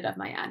depleted of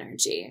my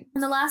energy.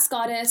 And the last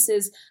goddess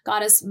is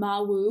Goddess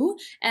Mawu,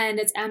 and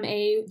it's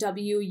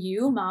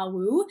M-A-W-U,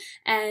 Mawu,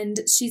 and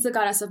she's the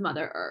goddess of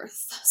Mother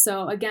Earth.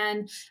 So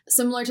again,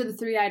 similar to the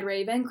three-eyed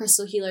raven,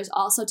 crystal healers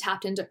also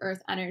tapped into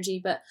earth energy,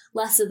 but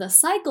less of the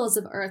cycles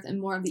of earth and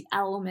more of the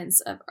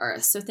elements of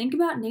earth. So think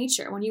about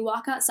nature. When you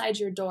walk outside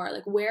your door,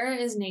 like, where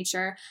is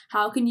nature?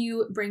 How can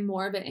you bring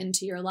more of it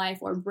into your life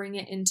or bring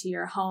it into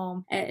your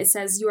home? It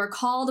says you are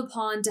called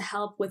upon to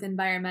help with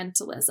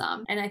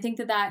environmentalism. And I think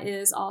that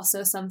is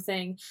also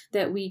something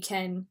that we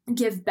can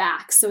give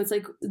back. So it's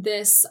like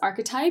this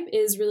archetype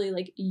is really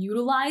like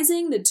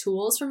utilizing the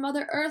tools from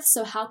Mother Earth.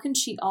 So how can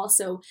she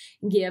also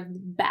give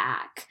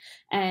back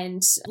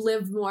and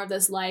live more of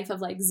this life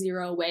of like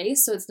zero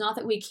waste? So it's not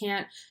that we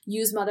can't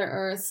use Mother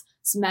Earth's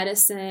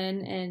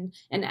medicine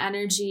and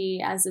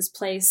energy as this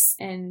place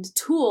and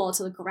tool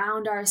to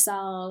ground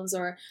ourselves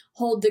or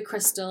hold the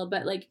crystal,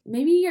 but like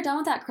maybe you're done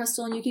with that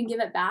crystal and you can give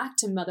it back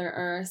to Mother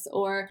Earth,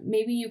 or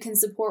maybe you can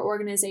support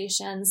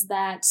organizations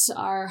that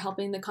are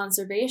helping the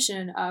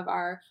conservation of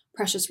our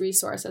precious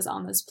resources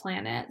on this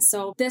planet.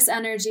 So this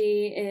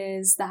energy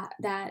is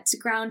that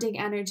grounding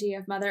energy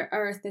of Mother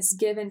Earth, this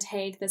give and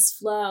take, this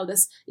flow,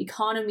 this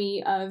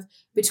economy of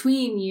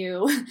between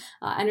you,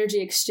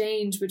 energy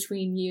exchange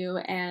between you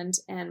and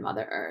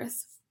Mother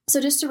Earth.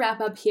 So just to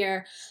wrap up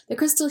here, the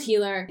crystal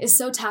healer is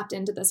so tapped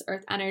into this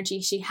earth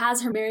energy. She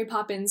has her Mary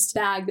Poppins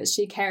bag that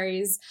she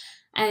carries.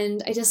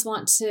 And I just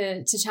want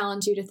to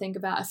challenge you to think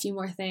about a few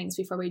more things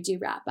before we do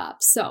wrap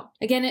up. So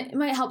again, it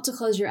might help to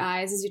close your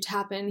eyes as you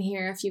tap in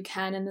here if you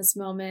can in this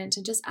moment,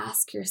 and just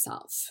ask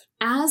yourself,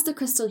 as the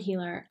crystal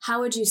healer,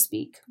 how would you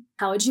speak?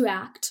 How would you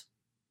act?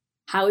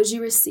 How would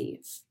you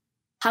receive?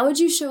 How would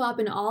you show up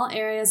in all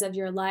areas of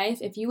your life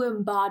if you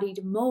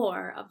embodied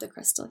more of the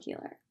crystal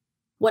healer?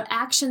 What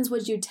actions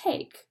would you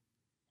take?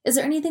 Is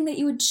there anything that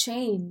you would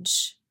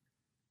change?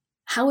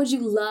 How would you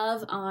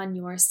love on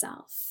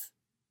yourself?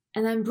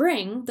 And then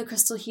bring the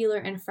crystal healer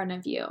in front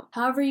of you.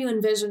 However you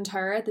envisioned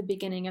her at the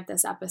beginning of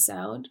this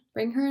episode,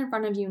 bring her in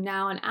front of you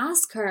now and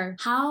ask her,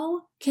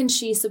 how can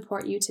she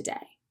support you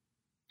today?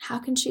 How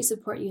can she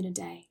support you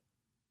today?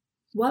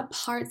 What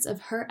parts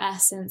of her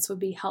essence would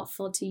be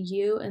helpful to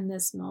you in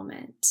this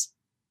moment?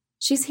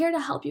 She's here to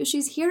help you.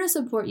 She's here to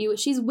support you.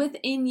 She's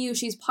within you.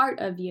 She's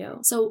part of you.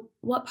 So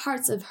what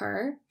parts of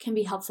her can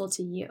be helpful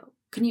to you?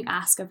 Can you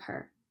ask of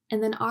her?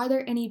 And then are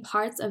there any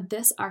parts of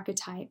this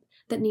archetype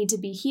that need to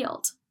be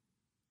healed?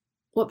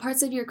 What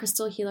parts of your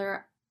crystal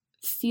healer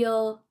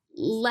feel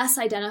less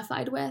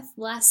identified with,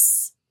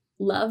 less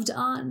loved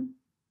on?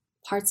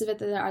 Parts of it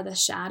that are the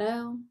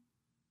shadow?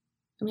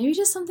 Or maybe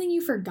just something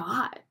you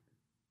forgot.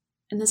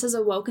 And this has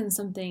awoken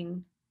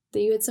something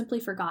that you had simply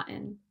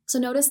forgotten. So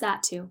notice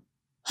that too.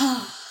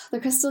 The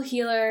crystal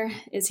healer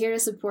is here to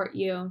support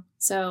you.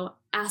 So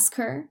ask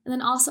her, and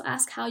then also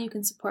ask how you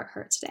can support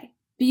her today.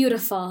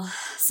 Beautiful.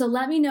 So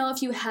let me know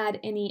if you had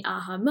any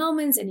aha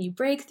moments, any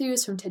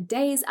breakthroughs from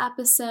today's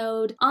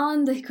episode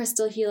on the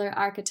crystal healer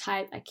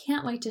archetype. I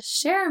can't wait to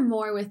share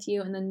more with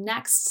you in the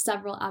next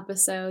several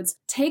episodes.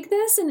 Take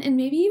this and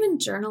maybe even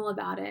journal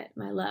about it,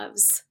 my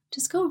loves.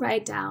 Just go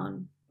write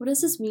down, what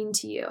does this mean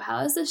to you?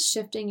 How is this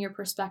shifting your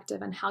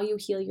perspective on how you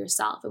heal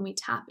yourself? And we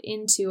tap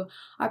into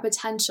our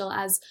potential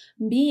as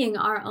being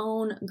our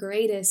own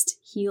greatest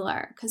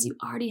healer, because you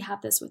already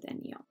have this within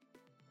you.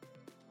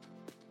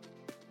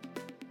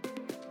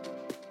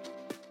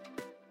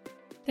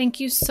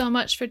 Thank you so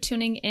much for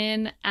tuning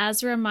in.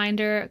 As a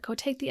reminder, go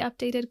take the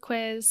updated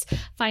quiz,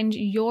 find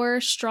your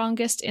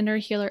strongest inner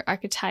healer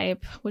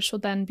archetype, which will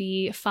then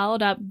be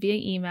followed up via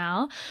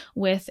email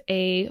with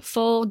a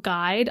full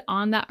guide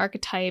on that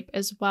archetype,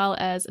 as well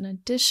as an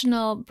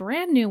additional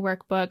brand new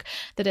workbook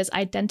that is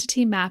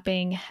identity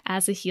mapping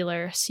as a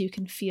healer, so you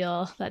can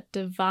feel that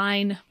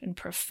divine and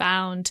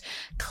profound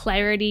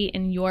clarity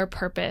in your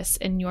purpose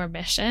and your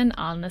mission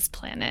on this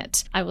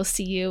planet. I will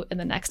see you in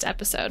the next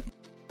episode.